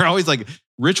 And they're always like,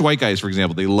 rich white guys, for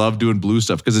example, they love doing blues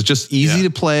stuff because it's just easy to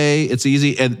play. It's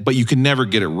easy, but you can never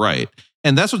get it right.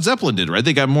 And that's what Zeppelin did, right?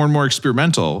 They got more and more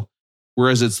experimental.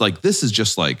 Whereas it's like, this is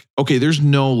just like, okay, there's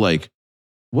no like,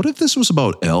 what if this was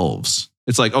about elves?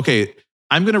 It's like, okay,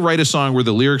 I'm going to write a song where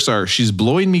the lyrics are, she's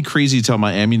blowing me crazy till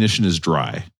my ammunition is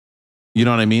dry. You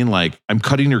know what I mean? Like I'm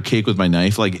cutting her cake with my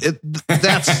knife. Like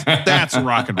that's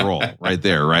rock and roll right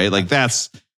there, right? Like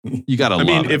you gotta love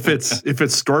it. I mean, if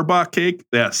it's store-bought cake,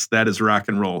 yes, that is rock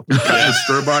and roll. The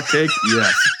store-bought cake,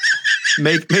 yes.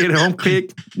 Made home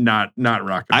cake, not rock and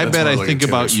roll. I bet I think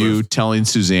about you telling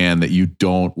Suzanne that you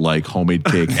don't like homemade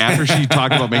cake after she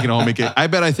talked about making a homemade cake. I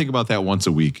bet I think about that once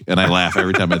a week, and I laugh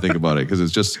every time I think about it because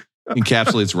it's just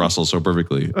encapsulates Russell so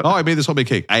perfectly. Oh, I made this homemade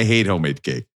cake. I hate homemade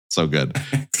cake. So good.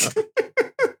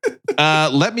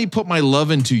 Let me put my love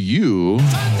into you.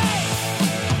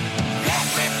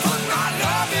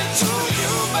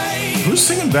 Who's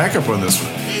singing backup on this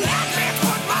one?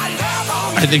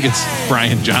 I think it's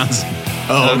Brian Johnson.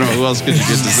 I don't know who else could you get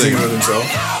to sing with himself.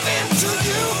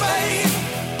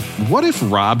 What if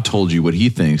Rob told you what he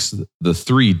thinks the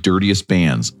 3 dirtiest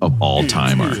bands of all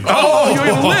time are? Oh, you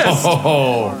have a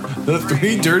list. The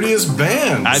 3 dirtiest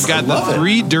bands. I've got the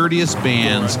 3 dirtiest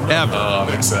bands ever. Oh,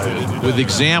 I'm excited. With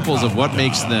examples of what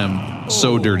makes them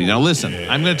so dirty. Now listen,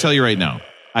 I'm going to tell you right now.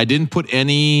 I didn't put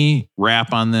any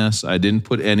rap on this. I didn't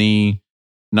put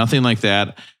nothing like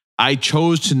that. I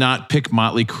chose to not pick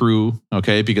Motley Crue,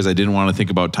 okay, because I didn't want to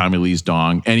think about Tommy Lee's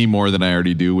dong any more than I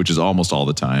already do, which is almost all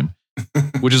the time,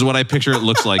 which is what I picture it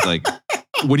looks like. Like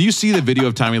when you see the video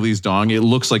of Tommy Lee's dong, it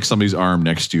looks like somebody's arm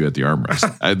next to you at the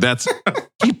armrest.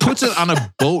 He puts it on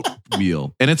a boat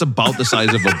wheel, and it's about the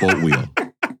size of a boat wheel.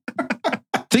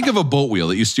 Think of a boat wheel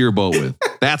that you steer a boat with.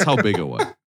 That's how big it was.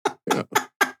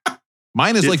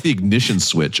 Mine is like the ignition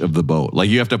switch of the boat. Like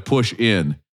you have to push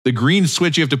in. The green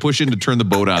switch you have to push in to turn the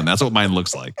boat on. That's what mine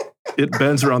looks like. It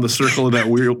bends around the circle of that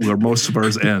wheel where most of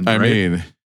ours end. I mean,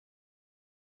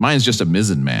 mine's just a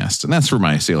mizzen mast. And that's for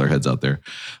my sailor heads out there.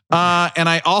 And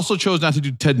I also chose not to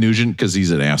do Ted Nugent because he's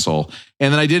an asshole.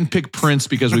 And then I didn't pick Prince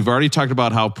because we've already talked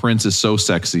about how Prince is so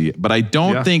sexy. But I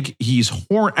don't think he's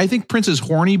horny. I think Prince is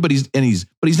horny, but he's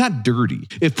not dirty.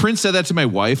 If Prince said that to my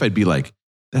wife, I'd be like,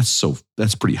 that's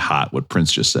pretty hot what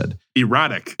Prince just said.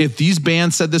 Erotic. If these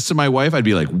bands said this to my wife, I'd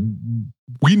be like,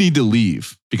 we need to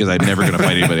leave because I'm never going to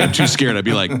fight anybody. I'm too scared. I'd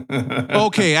be like,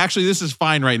 okay, actually this is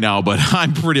fine right now, but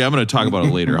I'm going to talk about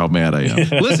it later, how mad I am.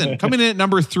 Listen, coming in at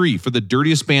number 3 for the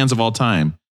dirtiest bands of all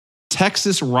time,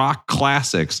 Texas rock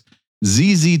classics,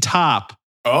 ZZ Top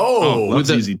with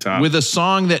ZZ Top. With a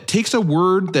song that takes a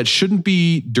word that shouldn't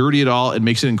be dirty at all and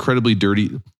makes it incredibly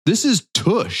dirty. This is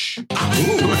Tush.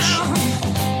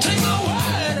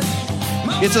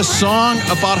 It's a song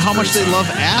about how much they love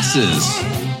asses.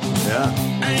 Yeah.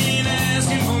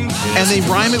 And they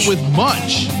rhyme it with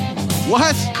much.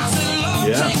 What?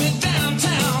 Yeah.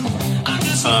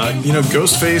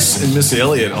 Ghostface and Missy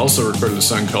Elliott also recorded a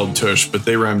song called Tush, but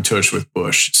they rhymed Tush with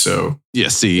Bush. So yeah,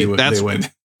 see, they win.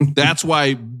 That's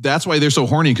why they're so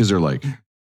horny, because they're like,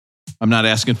 I'm not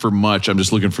asking for much. I'm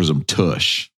just looking for some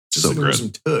tush. Just so good.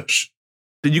 Some tush.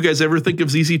 Did you guys ever think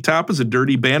of ZZ Top as a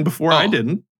dirty band before? I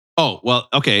didn't. Oh, well,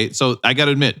 okay. So I got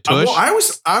to admit, tush. I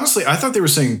thought they were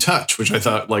saying touch, which I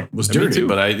thought was dirty,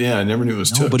 but I never knew it was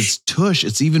tush. But it's tush.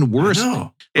 It's even worse.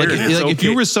 No. If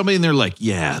you were somebody and they're like,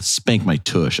 yeah, spank my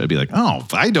tush, I'd be like, oh,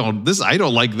 I don't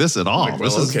like this at all. Like,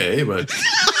 okay, but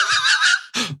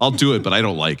I'll do it, but I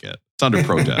don't like it. It's under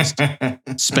protest.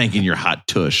 Spanking your hot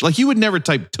tush. Like, you would never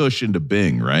type tush into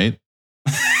Bing, right?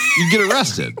 You'd get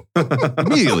arrested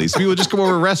immediately. So people would just come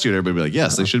over and arrest you, and everybody would be like,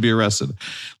 yes, they should be arrested.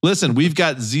 Listen, we've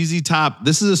got ZZ Top.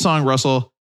 This is a song,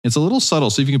 Russell. It's a little subtle,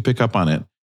 see if you can pick up on it.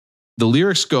 The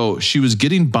lyrics go, she was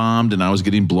getting bombed and I was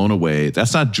getting blown away.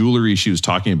 That's not jewelry she was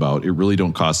talking about. It really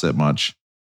don't cost that much.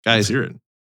 Guys, hear it.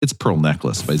 It's Pearl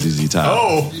Necklace by ZZ Top.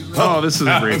 Oh, this is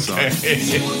a great song.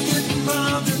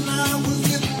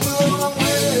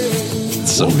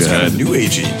 It's so good. Kind of new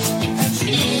agey.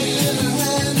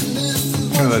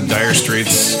 Kind of the Dire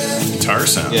Straits guitar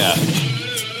sound. Yeah.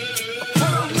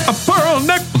 A pearl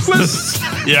necklace.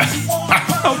 Yeah.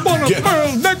 I want a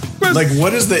pearl necklace. Like,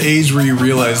 what is the age where you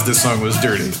realized this song was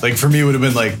dirty? Like, for me, it would have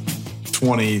been like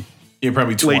 20. Yeah,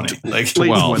 probably 20. Late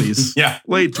 20s. Yeah.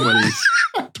 Late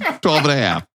 20s. 12 and a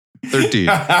half. 13.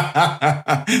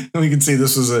 We can see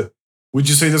this was would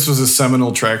you say this was a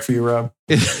seminal track for you, Rob?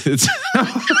 It's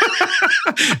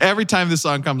every time this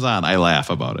song comes on, I laugh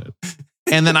about it.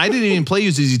 And then I didn't even play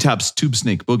you ZZ Top's Tube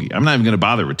Snake Boogie. I'm not even going to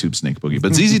bother with Tube Snake Boogie.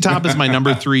 But ZZ Top is my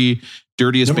number 3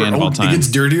 dirtiest band of all time. It gets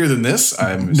dirtier than this?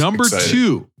 I'm number excited.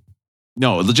 2.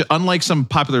 No, legit, unlike some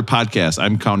popular podcasts,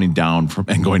 I'm counting down from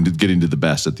and going to getting to the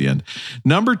best at the end.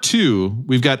 Number 2,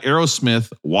 we've got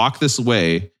Aerosmith, Walk This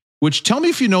Way, which tell me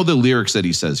if you know the lyrics that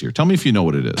he says here. Tell me if you know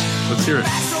what it is. Let's hear it.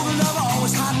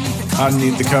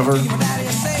 Underneath the cover.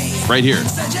 Right here.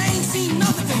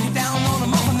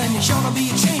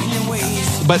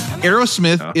 But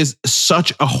Aerosmith is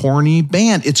such a horny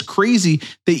band. It's crazy.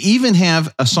 They even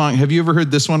have a song. Have you ever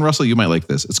heard this one, Russell? You might like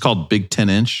this. It's called Big 10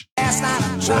 Inch. No,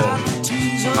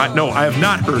 I have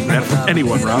not heard that from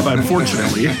anyone, Rob,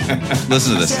 unfortunately.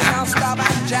 Listen to this.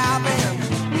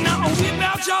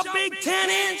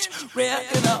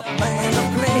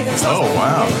 Oh,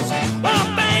 wow.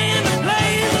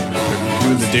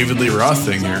 Doing the David Lee Roth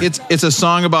thing here. It's a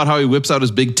song about how he whips out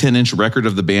his big 10-inch record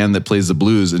of the band that plays the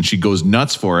blues, and she goes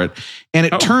nuts for it. And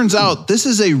it turns out this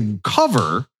is a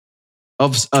cover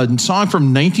of a song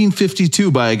from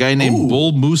 1952 by a guy named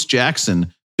Bull Moose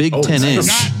Jackson, Big 10-inch.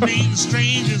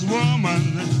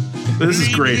 This is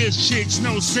great. This chick's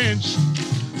no cinch,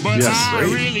 but Yes, I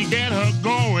great. really get her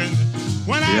going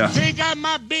when I take out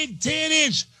my big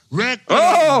 10-inch record.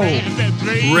 Oh!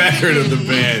 Record of the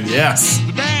band, yes.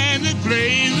 The band that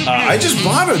plays. I just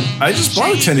bought a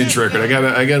 10-inch record.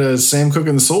 I got a Sam Cooke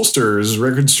and the Soul Stirrers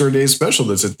Record Store Day special.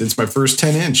 It's my first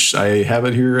 10-inch. I have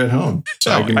it here at home.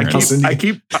 So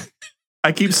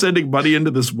I keep sending money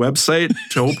into this website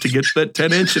to hope to get that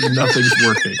 10-inch, and nothing's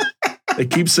working. They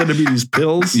keep sending me these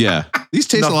pills. Yeah. These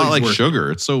taste a lot Nothing's like working.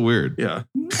 sugar. It's so weird. Yeah.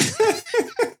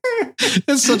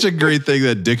 It's such a great thing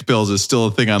that dick pills is still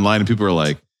a thing online, and people are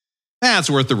like,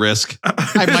 it's worth the risk.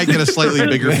 I might get a slightly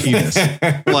bigger penis.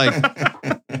 Like,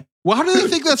 well, how do they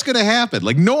think that's going to happen?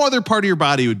 Like, no other part of your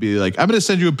body would be like, I'm going to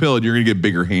send you a pill and you're going to get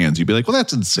bigger hands. You'd be like, well,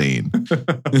 that's insane.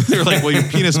 They're like, well, your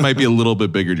penis might be a little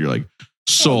bit bigger. And you're like,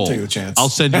 sold. Take the chance. I'll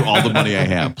send you all the money I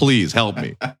have. Please help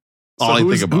me. All I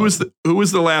think about. Who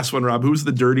was the last one, Rob? Who's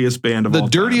the dirtiest band of all time?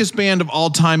 The dirtiest band of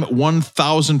all time,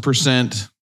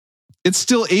 1,000%. It's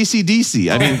still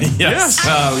AC/DC. I mean, yes.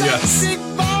 Oh, yes.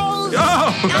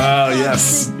 Oh,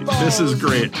 yes. This is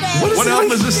great. What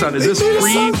album is this on? Is this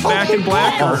pre Back in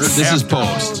Black? Or this is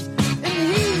post.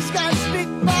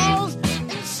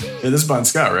 Yeah, this is Bon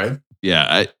Scott, right?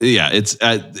 Yeah,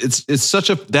 it's such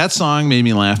a that song made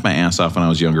me laugh my ass off when I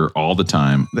was younger all the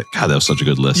time. God, that was such a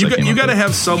good list. You got to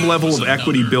have some level of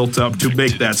equity built up to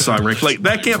make that song, Rick. Like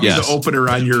that can't be the opener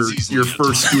on your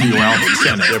first studio album.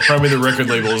 Yeah, probably the record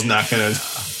label is not going to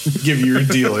give you your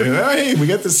deal. Hey, we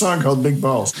got this song called Big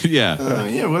Balls. Yeah,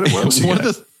 What else you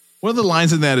got? One of the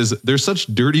lines in that is, "They're such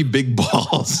dirty big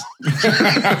balls."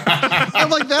 I'm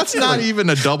like, that's not even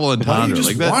a double entendre. Why don't you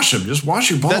just like wash them? Just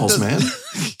wash your balls, man.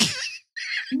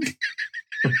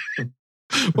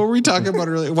 What were we talking about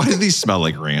earlier? Why do these smell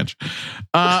like ranch?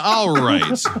 All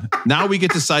right. Now we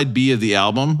get to side B of the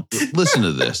album. Listen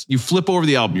to this. You flip over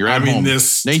the album. You're at home.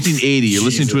 1980. You're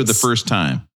listening to it the first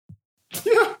time.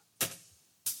 Yeah.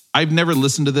 I've never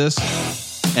listened to this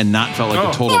and not felt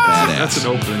like a total badass. That's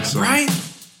an opening song. Right?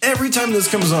 Every time this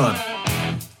comes on.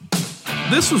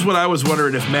 This was what I was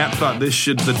wondering if Matt thought the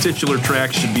titular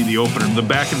track should be the opener. The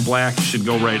Back in Black should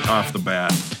go right off the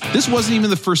bat. This wasn't even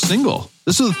the first single.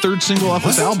 This is the third single off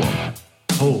this album.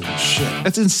 Holy shit.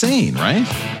 That's insane, right?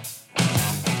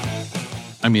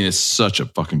 I mean, it's such a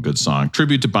fucking good song.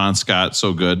 Tribute to Bon Scott,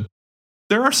 so good.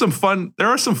 There are some fun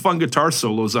guitar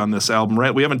solos on this album,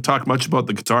 right? We haven't talked much about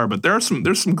the guitar, but there's some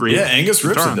great. Yeah, Angus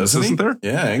rips it, doesn't he? Isn't there?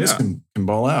 Yeah, Angus can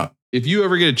ball out. If you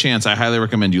ever get a chance, I highly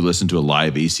recommend you listen to a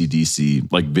live AC/DC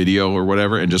like video or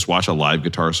whatever and just watch a live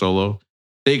guitar solo.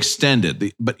 They extend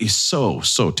it, but he's so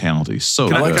talented. He's so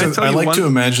good. I like to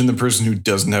imagine the person who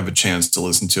doesn't have a chance to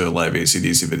listen to a live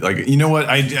AC/DC video. Like, you know what?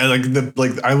 I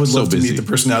would love to meet the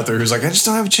person out there who's like, I just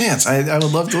don't have a chance. I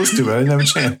would love to listen to it, but I didn't have a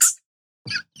chance.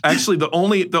 Actually, the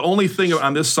only thing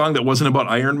on this song that wasn't about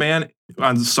Iron Man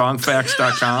on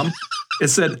songfacts.com, it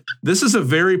said, "This is a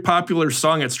very popular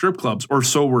song at strip clubs, or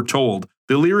so we're told.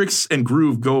 The lyrics and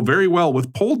groove go very well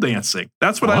with pole dancing."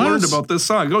 That's what I learned about this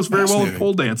song. It goes very well with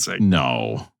pole dancing.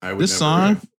 No. This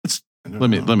song? Let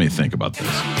me think about this.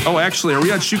 Oh, actually, are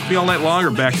we on Shoot Me All Night Long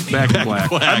or Back in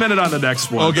Black? I meant it on the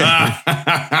next one. Okay.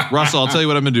 Russell, I'll tell you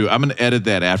what I'm going to do. I'm going to edit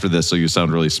that after this so you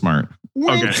sound really smart.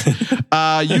 Okay.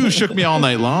 You Shook Me All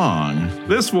Night Long.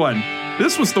 This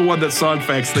was the one that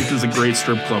Songfacts think is a great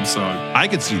strip club song. I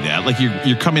could see that. Like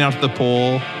you're coming out to the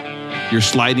pole, you're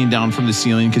sliding down from the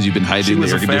ceiling because you've been hiding the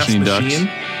air conditioning ducts.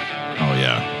 Oh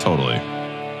yeah, totally.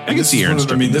 I can see Aaron.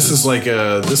 This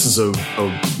is a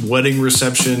wedding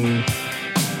reception.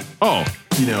 Oh,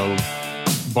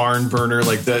 barn burner.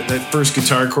 Like that first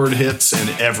guitar chord hits and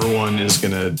everyone is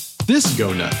gonna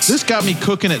go nuts. This got me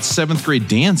cooking at 7th grade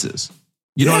dances.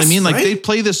 You know what I mean? Like they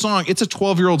play this song. It's a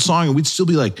 12-year-old song, and we'd still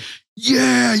be like,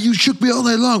 "Yeah, you shook me all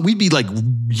night long." We'd be like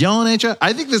yelling at you.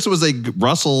 I think this was a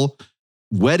Russell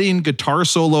wedding guitar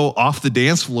solo off the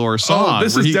dance floor song. Oh,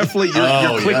 this is definitely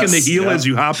you're clicking the heel as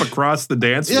you hop across the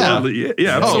dance floor.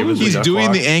 Yeah, absolutely. He's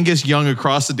doing the Angus Young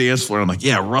across the dance floor. I'm like,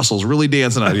 yeah, Russell's really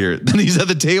dancing out here. Then he's at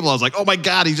the table. I was like, oh my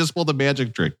God, he just pulled a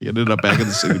magic trick. He ended up back in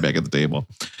the city, back at the table.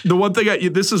 The one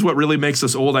thing, this is what really makes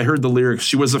us old. I heard the lyrics.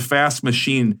 She was a fast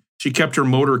machine. She kept her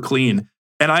motor clean.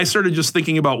 And I started just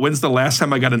thinking about when's the last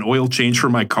time I got an oil change for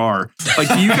my car. Like,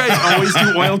 do you guys always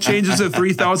do oil changes at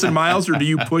 3,000 miles or do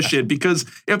you push it? Because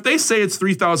if they say it's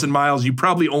 3,000 miles, you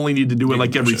probably only need to do it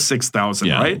like every 6,000,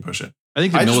 right? Push it. I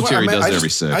think the military does it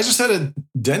every 6. I just had a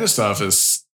dentist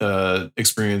office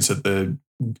experience at the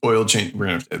oil change. We're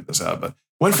going to have to edit this out, but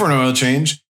went for an oil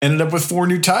change. Ended up with 4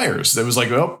 new tires. That was like,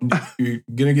 oh, you're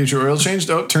going to get your oil changed?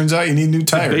 Oh, turns out you need new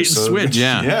tires. Bait and switch.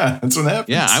 Yeah, that's what happens.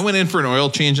 Yeah, I went in for an oil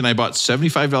change and I bought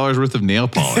 $75 worth of nail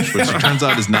polish, which it turns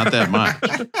out is not that much.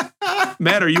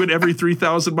 Matt, are you an every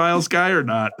 3,000 miles guy or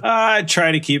not? I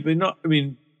try to keep it. No, I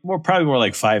mean, probably more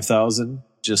like 5,000,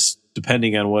 just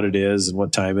depending on what it is and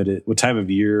what time of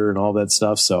year and all that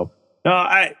stuff. So, no,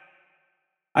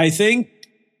 I think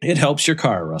it helps your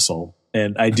car, Russell.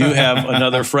 And I do have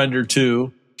another friend or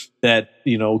two that,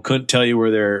 couldn't tell you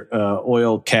where their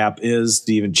oil cap is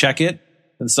to even check it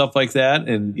and stuff like that.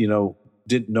 And,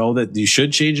 didn't know that you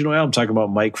should change an oil. I'm talking about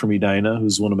Mike from Edina,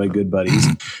 who's one of my good buddies,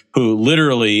 who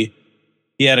literally,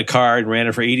 he had a car and ran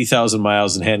it for 80,000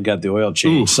 miles and hadn't got the oil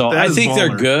change. So I think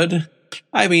they're good.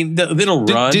 I mean, they'll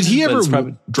run. Did he ever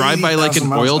drive by like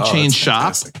an oil change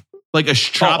shop? Like a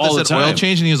shop that said oil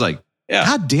change? And he was like,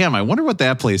 God damn, I wonder what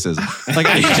that place is. Like,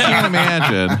 I just can't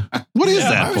imagine. What is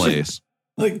that place?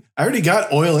 Like, I already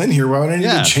got oil in here. Why would I need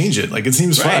to change it? Like, it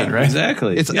seems fine, right?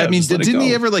 Exactly. I mean, didn't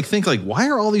he ever think why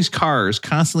are all these cars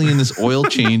constantly in this oil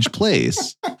change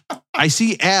place? I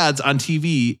see ads on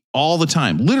TV all the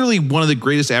time. Literally, one of the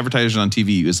greatest advertisers on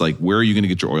TV is like, where are you going to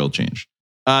get your oil changed?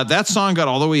 That song got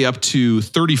all the way up to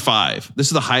 35. This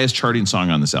is the highest charting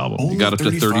song on this album. It got up to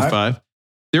 35.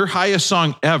 Their highest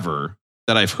song ever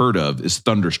that I've heard of is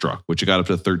Thunderstruck, which got up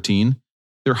to 13.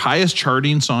 Their highest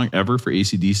charting song ever for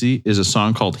AC/DC is a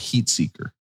song called Heat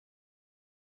Seeker.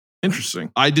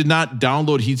 Interesting. I did not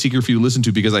download Heat Seeker for you to listen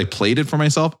to because I played it for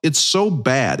myself. It's so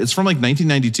bad. It's from like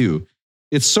 1992.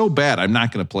 It's so bad, I'm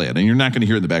not going to play it. And you're not going to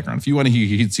hear it in the background. If you want to hear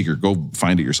Heat Seeker, go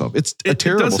find it yourself. It's a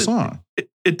terrible song.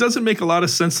 it doesn't make a lot of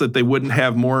sense that they wouldn't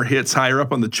have more hits higher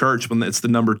up on the charts when it's the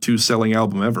number 2 selling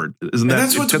album ever. Isn't that?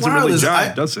 That's what's doesn't wild really is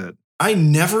jive, does it? I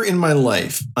never in my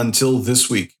life until this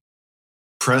week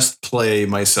pressed play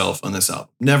myself on this album.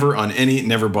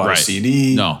 Never bought a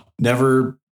CD. No.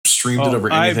 Never streamed it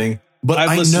over anything. But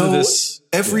I know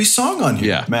every song on here.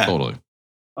 Yeah, Matt. totally.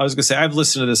 I was gonna say I've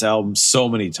listened to this album so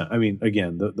many times. I mean,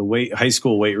 again, the high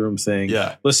school weight room thing.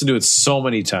 Yeah, listened to it so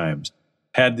many times.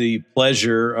 Had the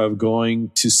pleasure of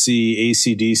going to see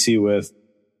AC/DC with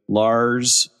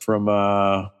Lars from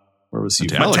where was he?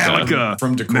 Metallica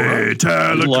from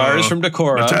Decorah. Lars from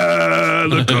Decorah.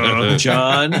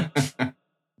 Metallica.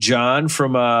 John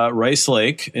from Rice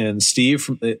Lake, and Steve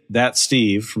from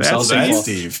South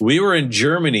St. We were in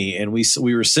Germany, and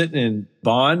we were sitting in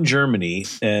Bonn, Germany,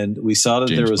 and we saw that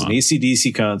there was an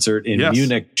AC/DC concert in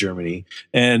Munich, Germany,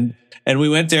 and we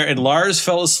went there, and Lars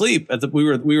fell asleep we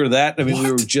were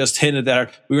just hitting it that hard.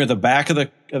 We were at the back of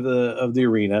the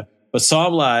arena, but saw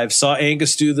him live, saw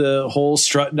Angus do the whole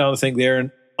strutting down the thing there, and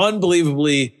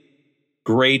unbelievably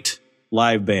great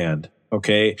live band.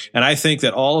 Okay. And I think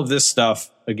that all of this stuff,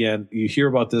 again, you hear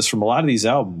about this from a lot of these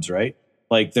albums, right?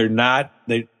 Like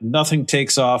nothing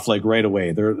takes off like right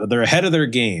away. They're ahead of their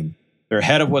game. They're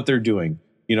ahead of what they're doing,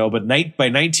 but by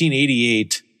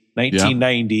 1988,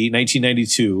 1990,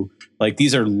 1992, like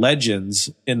these are legends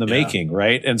in the making.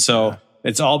 Right. And so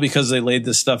it's all because they laid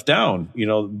this stuff down,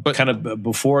 but kind of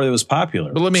before it was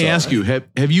popular. But let me ask you, have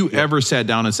you ever sat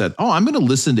down and said, I'm going to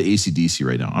listen to AC/DC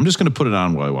right now. I'm just going to put it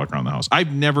on while I walk around the house.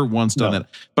 I've never once done that,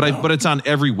 but it's on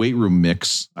every weight room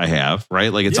mix I have,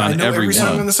 right? Like it's on every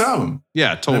song on this album.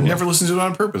 Yeah, totally. I've never listened to it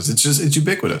on purpose. It's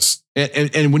ubiquitous.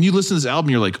 And when you listen to this album,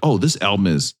 you're like, oh, this album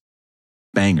is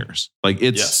bangers. Like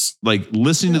it's like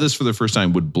listening to this for the first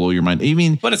time would blow your mind. I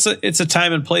mean, but it's a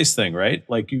time and place thing, right?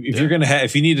 Like you're going to have,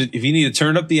 if you need to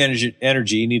turn up the energy,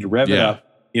 you need to rev it up.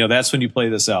 That's when you play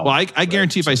this album. Well, I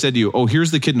guarantee if I said to you, oh,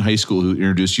 here's the kid in high school who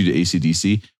introduced you to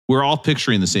AC/DC, we're all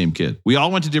picturing the same kid. We all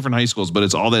went to different high schools, but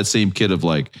it's all that same kid of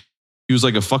like, he was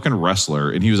like a fucking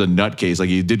wrestler and he was a nutcase. Like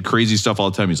he did crazy stuff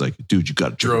all the time. He's like, dude, you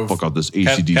got to fuck out this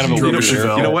AC/DC. Kind of a weird,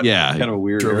 you know what? Yeah. Kind of a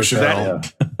weird.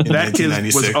 That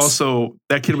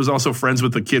kid was also friends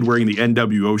with the kid wearing the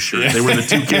NWO shirt. They were the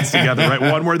two kids together, right?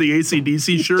 One wore the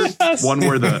AC/DC shirt, one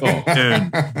wore the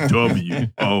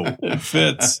NWO. It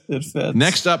fits.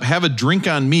 Next up, Have a Drink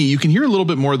on Me. You can hear a little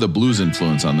bit more of the blues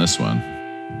influence on this one.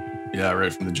 Yeah,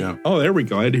 right from the jump. Oh, there we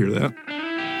go. I had to hear that.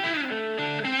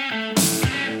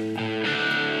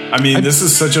 I mean, this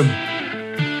is such a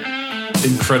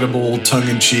incredible,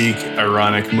 tongue-in-cheek,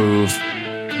 ironic move.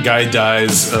 Guy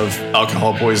dies of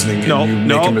alcohol poisoning and you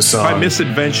make him a song. By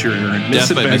misadventure, Aaron.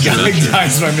 Misadventure. Guy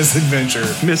dies by misadventure.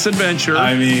 Misadventure.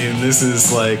 I mean, this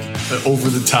is like an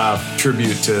over-the-top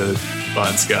tribute to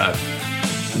Bon Scott.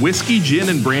 Whiskey, gin,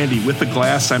 and brandy. With the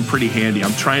glass, I'm pretty handy.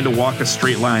 I'm trying to walk a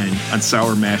straight line on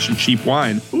sour mash and cheap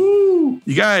wine. Ooh.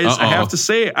 You guys, I have to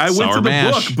say, I went to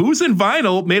the book. Booze and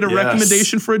Vinyl made a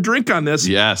recommendation for a drink on this.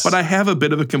 Yes. But I have a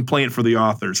bit of a complaint for the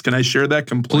authors. Can I share that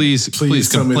complaint? Please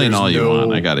complain all you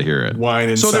want. I got to hear it. Wine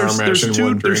and sour mash in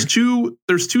one drink.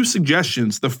 There's two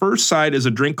suggestions. The first side is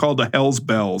a drink called the Hell's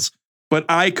Bells. But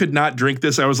I could not drink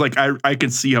this. I was like, I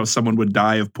could see how someone would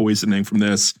die of poisoning from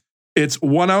this. It's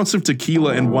 1 ounce of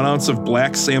tequila and 1 ounce of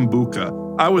black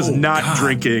Sambuca. I was not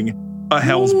drinking a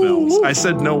Hell's Bells. I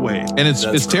said no way. And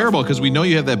it's terrible because we know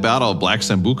you have that bottle of black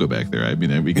Sambuca back there. I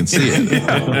mean, we can see it.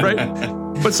 Yeah, right?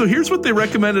 But so here's what they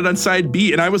recommended on side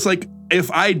B. And I was like, if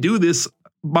I do this,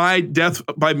 my death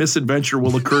by misadventure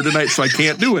will occur tonight, so I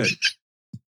can't do it.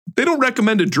 They don't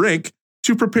recommend a drink.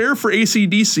 To prepare for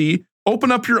AC/DC,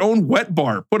 open up your own wet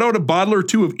bar. Put out a bottle or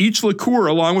two of each liqueur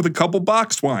along with a couple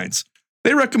boxed wines.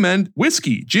 They recommend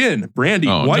whiskey, gin, brandy,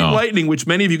 Lightning, which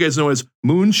many of you guys know as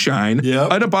moonshine,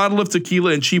 and a bottle of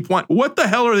tequila and cheap wine. What the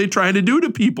hell are they trying to do to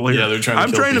people here? Yeah, they're trying to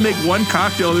I'm trying to make one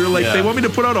cocktail. They're like, they want me to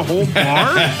put out a whole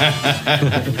bar?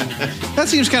 That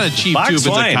seems kind of cheap, too, if it's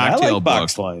a cocktail book.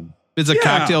 It's a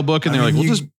cocktail book, and they're like, we'll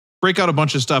just break out a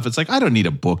bunch of stuff. It's like, I don't need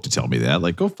a book to tell me that.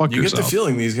 Like, go fuck yourself. You get the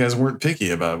feeling these guys weren't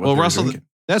picky about what they were Russell, drinking.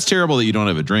 That's terrible that you don't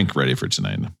have a drink ready for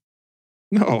tonight.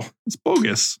 No, it's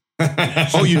bogus.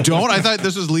 Oh, you don't? I thought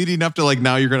this was leading up to like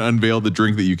now you're going to unveil the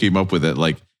drink that you came up with that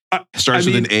like starts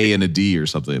with an A and a D or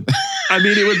something. I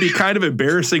mean, it would be kind of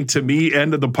embarrassing to me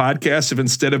end of the podcast if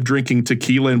instead of drinking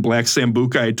tequila and black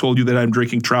Sambuca, I told you that I'm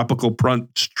drinking tropical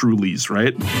punch Trulies,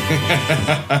 right?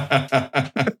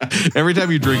 Every time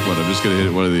you drink one, I'm just going to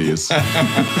hit one of these.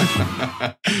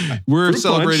 We're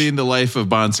celebrating the life of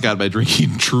Bon Scott by drinking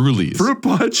Trulies. Fruit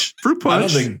punch.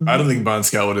 I don't think Bon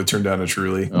Scott would have turned down a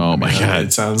Truly. Oh my God.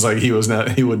 It sounds like he wouldn't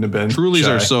have been. Trulies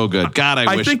shy. are so good. God,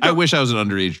 I wish I was an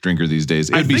underage drinker these days.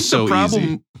 It'd be so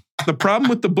easy. The problem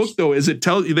with the book, though, is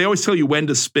they always tell you when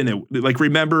to spin it. Like,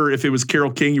 remember, if it was Carole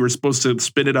King, you were supposed to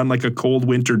spin it on like a cold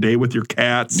winter day with your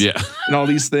cats. Yeah. And all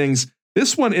these things.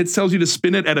 This one, it tells you to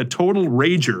spin it at a total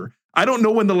rager. I don't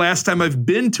know when the last time I've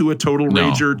been to a total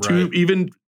rager to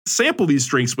even sample these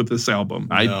drinks with this album.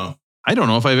 I don't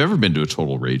know if I've ever been to a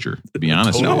total rager, to be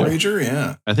honest. Total rager,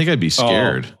 yeah. I think I'd be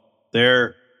scared.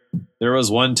 There was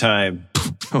one time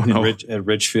at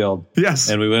Richfield.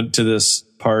 Yes. And we went to this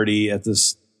party at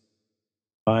this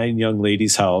fine young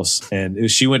lady's house,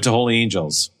 and she went to Holy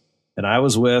Angels, and I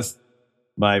was with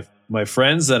my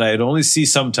friends that I'd only see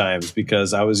sometimes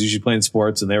because I was usually playing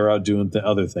sports and they were out doing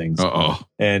other things.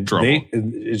 And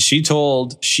she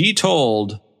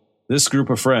told this group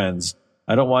of friends,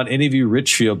 I don't want any of you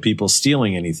Richfield people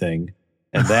stealing anything.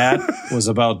 And that was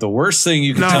about the worst thing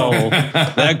you could tell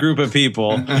that group of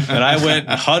people. And I went,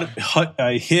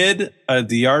 I hid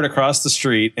the yard across the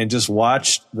street and just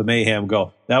watched the mayhem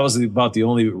go. That was about the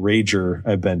only rager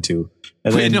I've been to.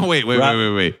 And wait.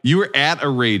 You were at a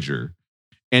rager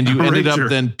and you ended up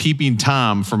then peeping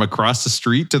Tom from across the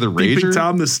street to the rager? Peeping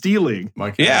Tom the stealing.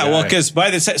 Well, because by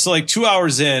the time, so like 2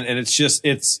 hours in and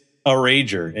it's a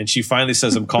rager, and she finally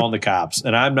says, I'm calling the cops,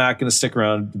 and I'm not going to stick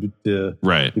around to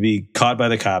be caught by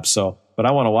the cops. So, but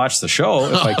I want to watch the show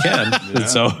if I can. And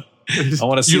so I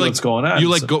want to see what's going on.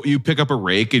 You pick up a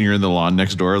rake and you're in the lawn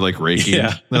next door, like raking.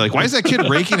 Yeah. They're like, why is that kid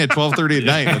raking at 12:30 at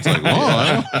night? And it's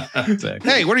like,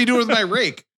 exactly. Hey, what are you doing with my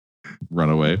rake?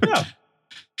 Run away. Yeah.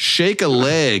 Shake a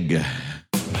leg.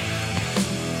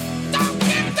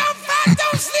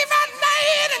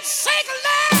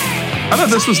 I thought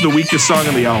this was the weakest song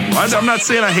on the album. I'm not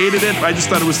saying I hated it. I just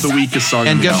thought it was the weakest song.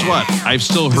 And on the guess album. what? I've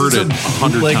still heard it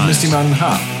 100 like times. Misty Mountain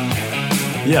Hop.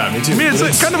 Yeah, me too. I mean,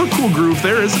 it's kind of a cool groove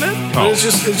there, isn't it? It's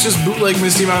just bootleg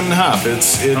Misty Mountain Hop.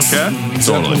 It's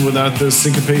Zeppelin without the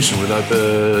syncopation, without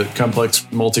the complex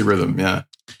multi-rhythm. Yeah.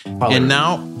 And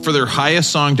now for their highest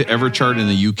song to ever chart in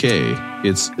the UK,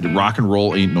 it's Rock and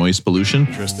Roll Ain't Noise Pollution.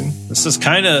 Interesting. This is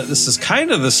kind of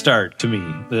the start to me.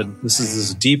 This is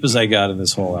as deep as I got in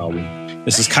this whole album.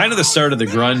 This is kind of the start of the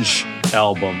grunge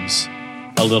albums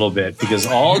a little bit, because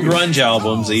all grunge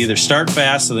albums, they either start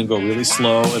fast and then go really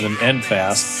slow and then end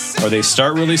fast, or they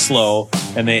start really slow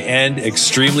and they end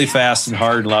extremely fast and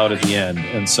hard and loud at the end.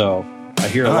 And so I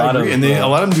hear a lot of them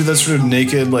do that sort of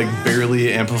naked, like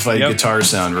barely amplified guitar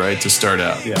sound, right, to start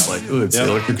out. Yeah. It's like, it's the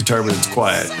electric guitar, but it's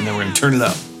quiet, and then we're going to turn it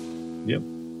up. Yep.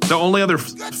 The only other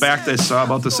fact I saw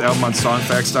about this album on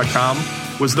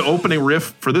songfacts.com was the opening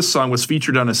riff for this song was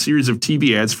featured on a series of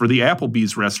TV ads for the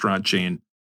Applebee's restaurant chain.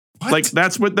 What? Like,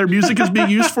 that's what their music is being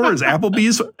used for, is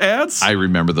Applebee's ads? I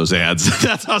remember those ads.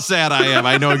 That's how sad I am.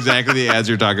 I know exactly the ads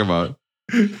you're talking about.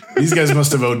 These guys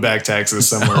must have owed back taxes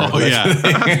somewhere. Oh, yeah.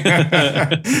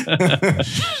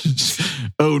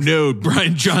 Oh, no.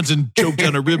 Brian Johnson choked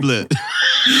on a riblet.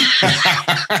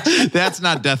 That's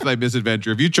not death by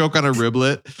misadventure. If you choke on a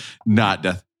riblet, not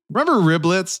death. Remember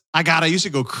riblets? I used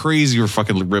to go crazy for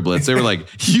fucking riblets. They were like,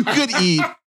 you could eat.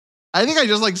 I think I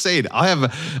just like saying, I'll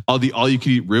have all you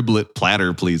can eat riblet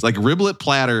platter, please. Like, riblet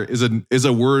platter is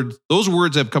a word. Those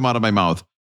words have come out of my mouth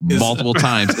multiple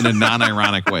times in a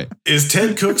non-ironic way. Is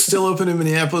Ted Cook's still open in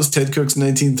Minneapolis? Ted Cook's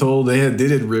 19th Hole. They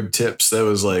did rib tips. That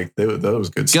was like, that was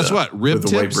good stuff. Guess what? Rib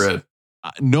tips. With the white bread.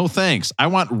 No thanks. I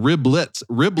want riblets.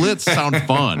 Riblets sound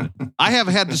fun. I have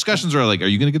had discussions where like, are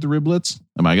you going to get the riblets?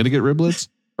 Am I going to get riblets?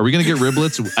 Are we going to get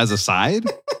riblets as a side?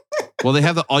 Well, they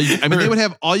have they would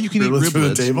have all you can eat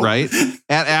riblets, right?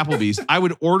 At Applebee's. I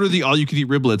would order the all you can eat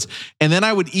riblets, and then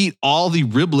I would eat all the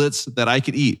riblets that I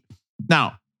could eat.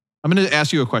 Now, I'm going to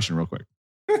ask you a question real quick.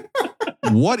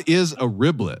 What is a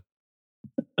riblet?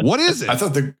 What is it? I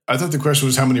thought the question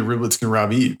was how many riblets can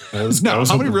Rob eat? How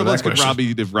many riblets could Rob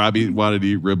eat if Robbie wanted to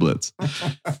eat riblets?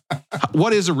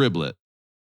 What is a riblet?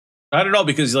 I don't know,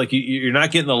 because like you're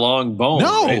not getting the long bone.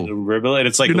 No, right? Riblet.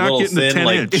 It's like you're a little thin,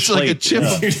 like it's like a chip.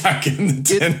 You're not getting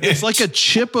the 10 it's like a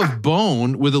chip of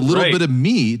bone with a little bit of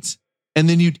meat, and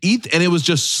then you'd eat, and it was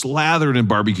just slathered in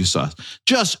barbecue sauce.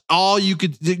 Just all you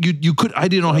could. You could. I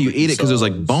didn't know how you ate it because it was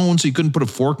like bone, so you couldn't put a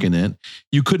fork in it.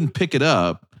 You couldn't pick it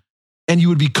up. And you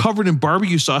would be covered in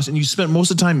barbecue sauce, and you spent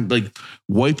most of the time like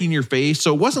wiping your face.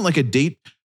 So it wasn't like a date.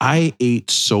 I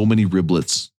ate so many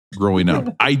riblets growing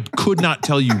up. I could not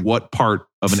tell you what part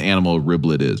of an animal a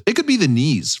riblet is. It could be the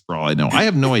knees, for all I know. I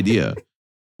have no idea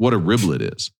what a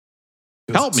riblet is.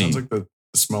 Help me. Sounds like the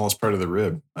smallest part of the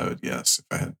rib, I would guess.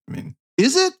 Is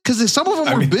Is it? Because some of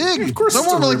them were big. Of course some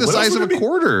of them were like the what size of a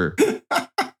quarter.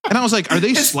 And I was like, are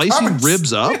they slicing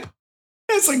ribs up?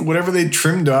 It's like whatever they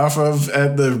trimmed off of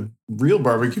at the real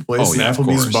barbecue place. And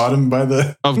Applebee's bought them by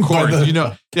the. Of course. This is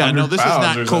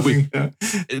not Kobe.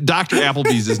 Dr.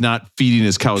 Applebee's is not feeding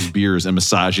his cows beers and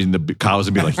massaging the cows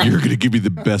and be like, you're going to give me the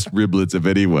best riblets of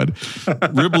anyone.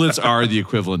 Riblets are the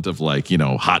equivalent of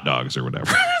hot dogs or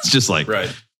whatever. It's just like.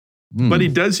 Right. But he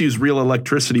does use real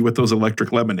electricity with those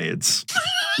electric lemonades.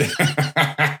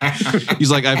 He's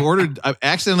like, I've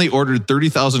accidentally ordered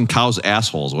 30,000 cows'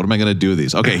 assholes. What am I going to do with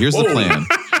these? Okay, here's the plan.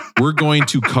 We're going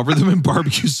to cover them in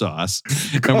barbecue sauce,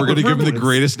 and we're going to give them the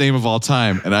greatest name of all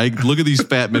time. And I look at these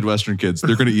fat Midwestern kids;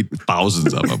 they're going to eat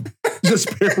thousands of them.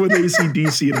 Just pair with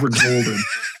AC/DC and we're golden.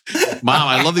 Mom,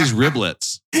 I love these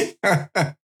riblets.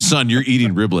 Son, you're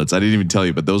eating riblets. I didn't even tell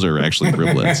you, but those are actually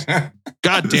riblets.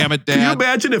 God damn it, Dad. Can you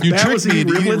imagine if Pat was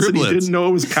eating riblets and he didn't know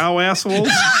it was cow assholes?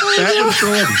 That would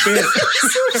throw a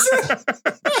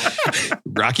fit.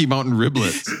 Rocky Mountain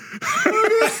riblets.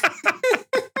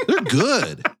 They're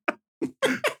good.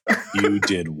 You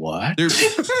did what? They're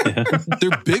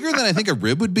bigger than I think a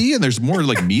rib would be, and there's more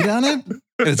like meat on it. And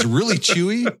it's really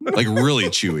chewy. Like really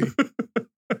chewy.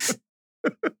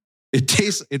 It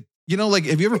tastes like,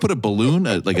 have you ever put a balloon,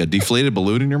 like a deflated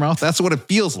balloon in your mouth? That's what it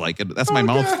feels like. That's my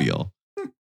mouth feel.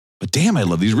 But damn, I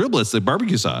love these riblets, the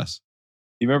barbecue sauce.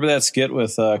 You remember that skit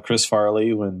with Chris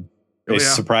Farley when they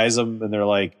surprise him and they're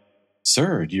like,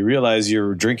 sir, do you realize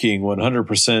you're drinking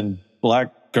 100%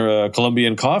 black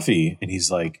Colombian coffee? And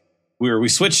he's like, we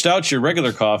switched out your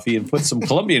regular coffee and put some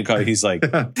Colombian coffee. He's like,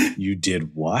 you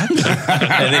did what?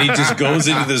 And then he just goes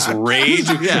into this rage.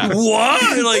 Yeah.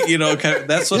 What? Like,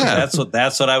 that's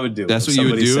what I would do. That's what you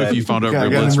would do if you found out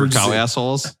riblets were cow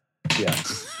assholes. Yeah.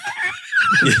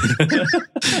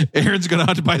 Aaron's going to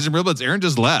have to buy some riblets. Aaron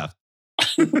just left.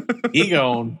 He's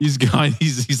gone.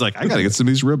 He's like, I got to get some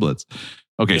of these riblets.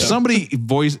 Okay, somebody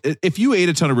voice. If you ate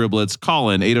a ton of riblets,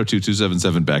 call in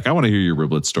 802-277-BECK. I want to hear your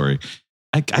riblet story.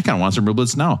 I kind of want some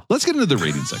riblets now. Let's get into the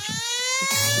rating section.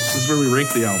 This is where we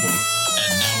rank the album.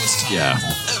 And now it's time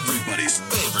for everybody's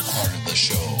favorite part of the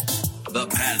show. The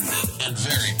patented and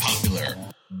very popular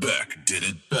Beck Did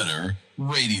It Better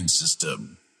rating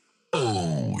system.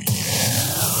 Oh, yeah.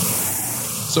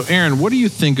 So, Aaron, what do you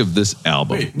think of this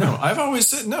album? Wait, no, I've always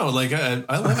said no. Like, I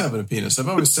love having a penis. I've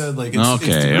always said, like,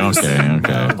 okay.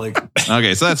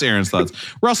 Okay, so that's Aaron's thoughts.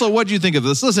 Russell, what do you think of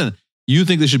this? Listen, you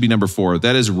think this should be number 4.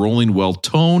 That is Rolling Well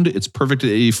Toned. It's perfect at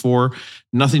 84.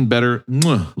 Nothing better.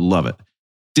 Love it.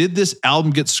 Did this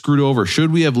album get screwed over?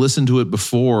 Should we have listened to it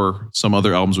before some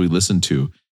other albums we listened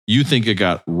to? You think it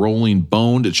got rolling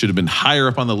boned. It should have been higher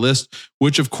up on the list,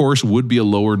 which of course would be a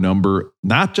lower number,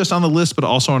 not just on the list, but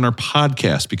also on our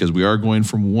podcast, because we are going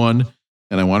from 1.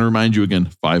 And I want to remind you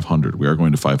again, 500. We are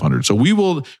going to 500. So we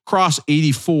will cross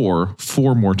 84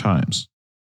 4 more times.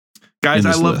 Guys,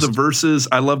 I love the verses.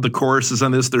 I love the choruses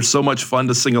on this. They're so much fun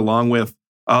to sing along with.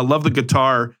 Love the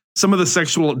guitar. Some of the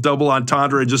sexual double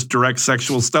entendre and just direct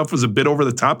sexual stuff was a bit over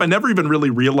the top. I never even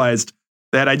really realized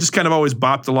that. I just kind of always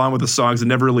bopped along with the songs and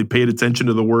never really paid attention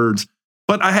to the words.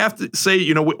 But I have to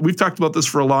say, we've talked about this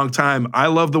for a long time. I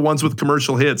love the ones with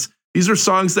commercial hits. These are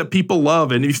songs that people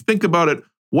love. And if you think about it,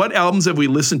 what albums have we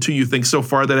listened to, you think, so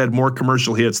far that had more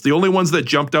commercial hits? The only ones that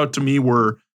jumped out to me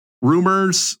were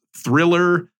Rumors,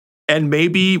 Thriller, and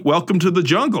maybe Welcome to the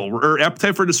Jungle or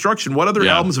Appetite for Destruction. What other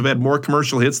albums have had more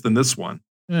commercial hits than this one?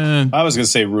 I was going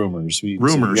to say Rumors.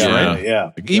 Right?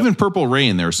 Yeah. Even Purple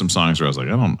Rain, there were some songs where I was like,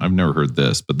 I've never heard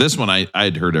this. But this one,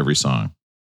 I'd heard every song.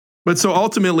 But so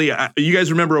ultimately, you guys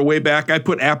remember a way back, I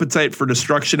put Appetite for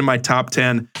Destruction in my top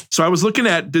 10. So I was looking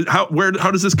at how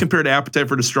does this compare to Appetite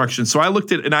for Destruction? So I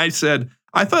looked at and I said,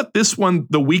 I thought this one,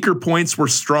 the weaker points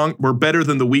were better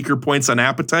than the weaker points on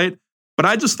Appetite. But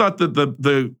I just thought that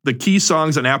the key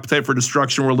songs on Appetite for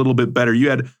Destruction were a little bit better. You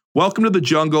had Welcome to the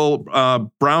Jungle,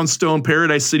 Brownstone,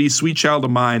 Paradise City, Sweet Child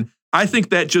of Mine. I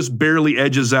think that just barely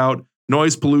edges out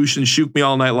Noise Pollution, Shook Me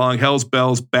All Night Long, Hell's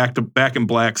Bells, Back in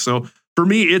Black. So for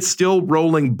me, it's still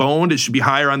rolling boned. It should be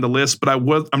higher on the list, but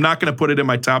I'm not going to put it in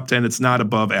my top 10. It's not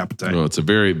above Appetite. Well, it's a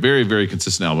very, very, very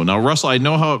consistent album. Now, Russell, I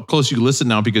know how close you listen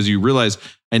now because you realize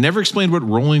I never explained what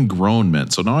Rolling Groan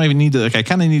meant. So now I need to, I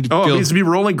kind of need to it needs to be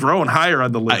Rolling Groan higher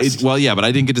on the list. But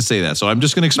I didn't get to say that. So I'm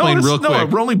just going to explain real quick. No,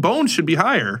 Rolling Bone should be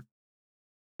higher.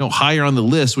 No, higher on the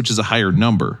list, which is a higher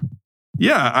number.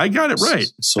 Yeah, I got it right.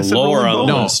 So lower on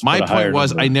the list. No, my point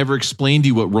was I never explained to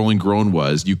you what Rolling Groan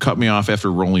was. You cut me off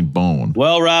after Rolling Bone.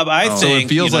 Well, Rob, I think so it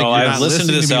feels like you're I've not listened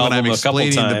to this when album I'm a couple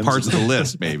explaining times. the parts of the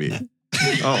list, maybe.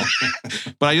 Oh,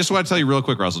 But I just want to tell you real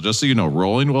quick, Russell, just so you know,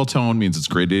 rolling well toned means it's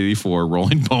grade 84.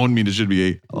 Rolling bone means it should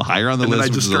be higher on the and then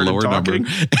list, I which just is a started lower talking.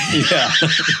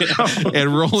 number.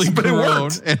 And rolling But it grown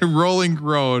worked. and rolling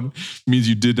grown means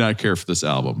you did not care for this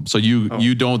album. So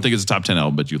you don't think it's a top 10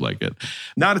 album, but you like it.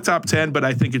 Not a top 10, but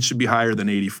I think it should be higher than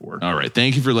 84. All right.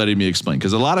 Thank you for letting me explain.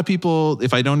 Because a lot of people,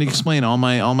 if I don't explain, all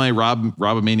my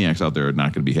Rob-a-maniacs out there are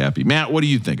not going to be happy. Matt, what do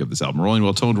you think of this album? Rolling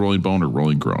well toned, rolling bone, or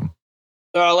rolling grown?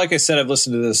 Like I said, I've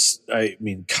listened to this,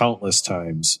 countless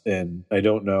times, and I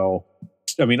don't know.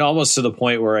 Almost to the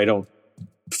point where I don't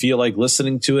feel like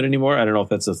listening to it anymore. I don't know if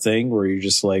that's a thing where you're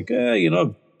just like,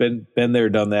 been there,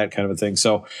 done that kind of a thing.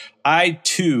 So I'm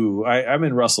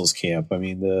in Russell's camp.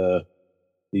 The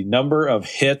number of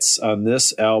hits on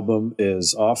this album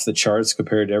is off the charts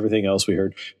compared to everything else we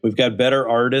heard. We've got better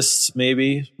artists,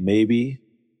 maybe.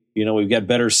 We've got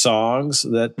better songs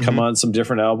that come on some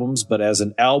different albums, but as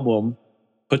an album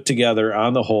put together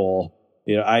on the whole,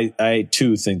 I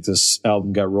too think this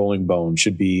album got Rolling Bone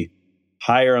should be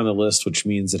higher on the list, which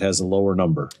means it has a lower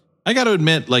number. I got to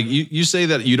admit, like you say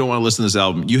that you don't want to listen to this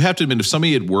album. You have to admit, if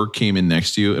somebody at work came in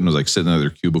next to you and was like sitting in their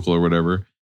cubicle or whatever,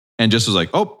 and just was like,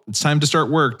 oh, it's time to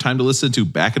start work, time to listen to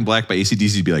Back in Black by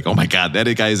AC/DC, be like, oh my God, that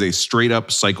guy is a straight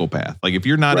up psychopath. Like if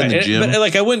you're not in the gym.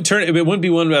 But I wouldn't turn it. It wouldn't be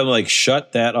one where I'm like,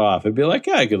 shut that off. It'd be like,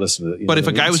 yeah, I could listen to it. But if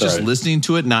a guy was just listening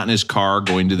to it, not in his car,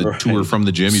 going to the tour from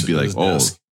the gym, you'd be like, oh,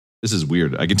 this is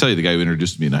weird. I can tell you the guy who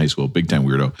introduced me in high school, big time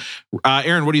weirdo.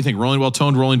 Aaron, what do you think? Rolling well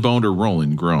toned, rolling boned, or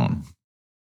rolling grown?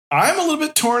 I'm a little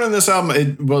bit torn on this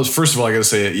album. First of all, I got to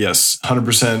say, yes,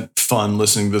 100% fun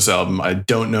listening to this album. I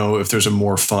don't know if there's a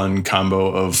more fun combo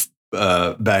of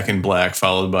Back in Black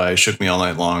followed by Shook Me All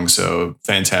Night Long. So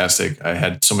fantastic. I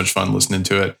had so much fun listening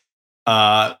to it.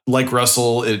 Like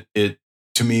Russell, it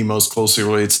to me most closely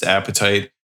relates to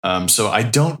Appetite. So I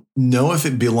don't know if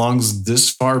it belongs this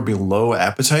far below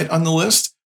Appetite on the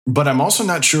list, but I'm also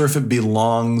not sure if it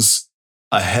belongs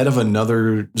ahead of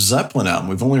another Zeppelin album.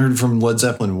 We've only heard from Led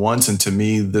Zeppelin once, and to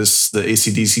me, the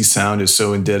AC/DC sound is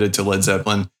so indebted to Led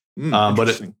Zeppelin.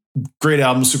 Great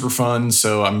album, super fun.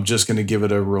 So I'm just going to give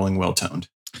it a rolling well toned.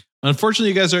 Unfortunately,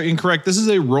 you guys are incorrect. This is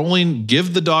a rolling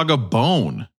give the dog a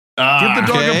bone. Give the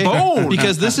dog a bone.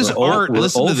 Because this is art.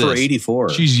 Listen to this. For 84.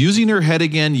 She's using her head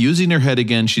again, using her head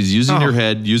again. She's using her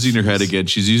head, using her head again.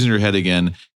 She's using her head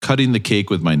again, cutting the cake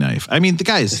with my knife. The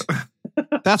guys,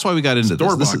 that's why we got into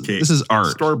this. This is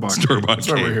art. Store-bought cake. That's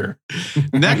why we're here.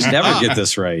 Next never up, get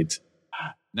this right.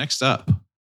 Next up.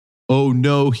 Oh,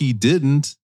 no, he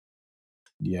didn't.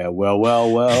 Yeah,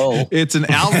 well. It's an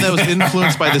album that was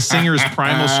influenced by the singer's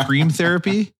Primal Scream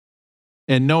Therapy.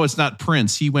 And no, it's not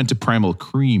Prince. He went to Primal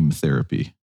Cream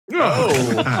Therapy.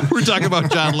 Oh, we're talking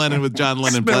about John Lennon with John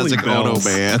Lennon Plastic Ono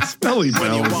Band. Smelly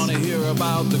Bells.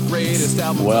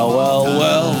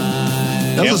 Well.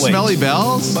 That was Smelly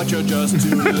Bells? But you're just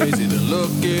too lazy to look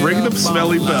it Bring them up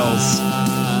Smelly Bells.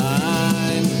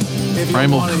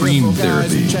 Primal Cream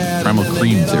Therapy. Primal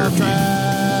Cream Therapy.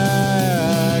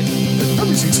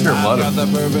 Probably takes care of a lot of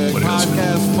what else.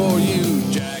 For you,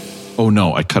 Jack. Oh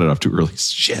no, I cut it off too early.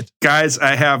 Shit. Guys,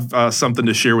 I have something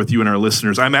to share with you and our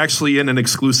listeners. I'm actually in an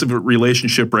exclusive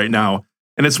relationship right now,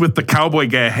 and it's with the cowboy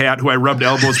guy hat who I rubbed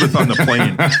elbows with on the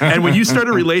plane. And when you start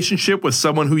a relationship with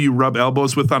someone who you rub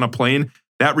elbows with on a plane,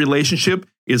 that relationship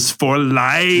is for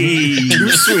life. Too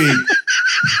sweet.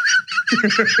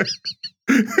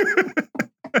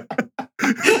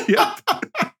 Yep.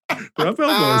 Rub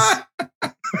elbows.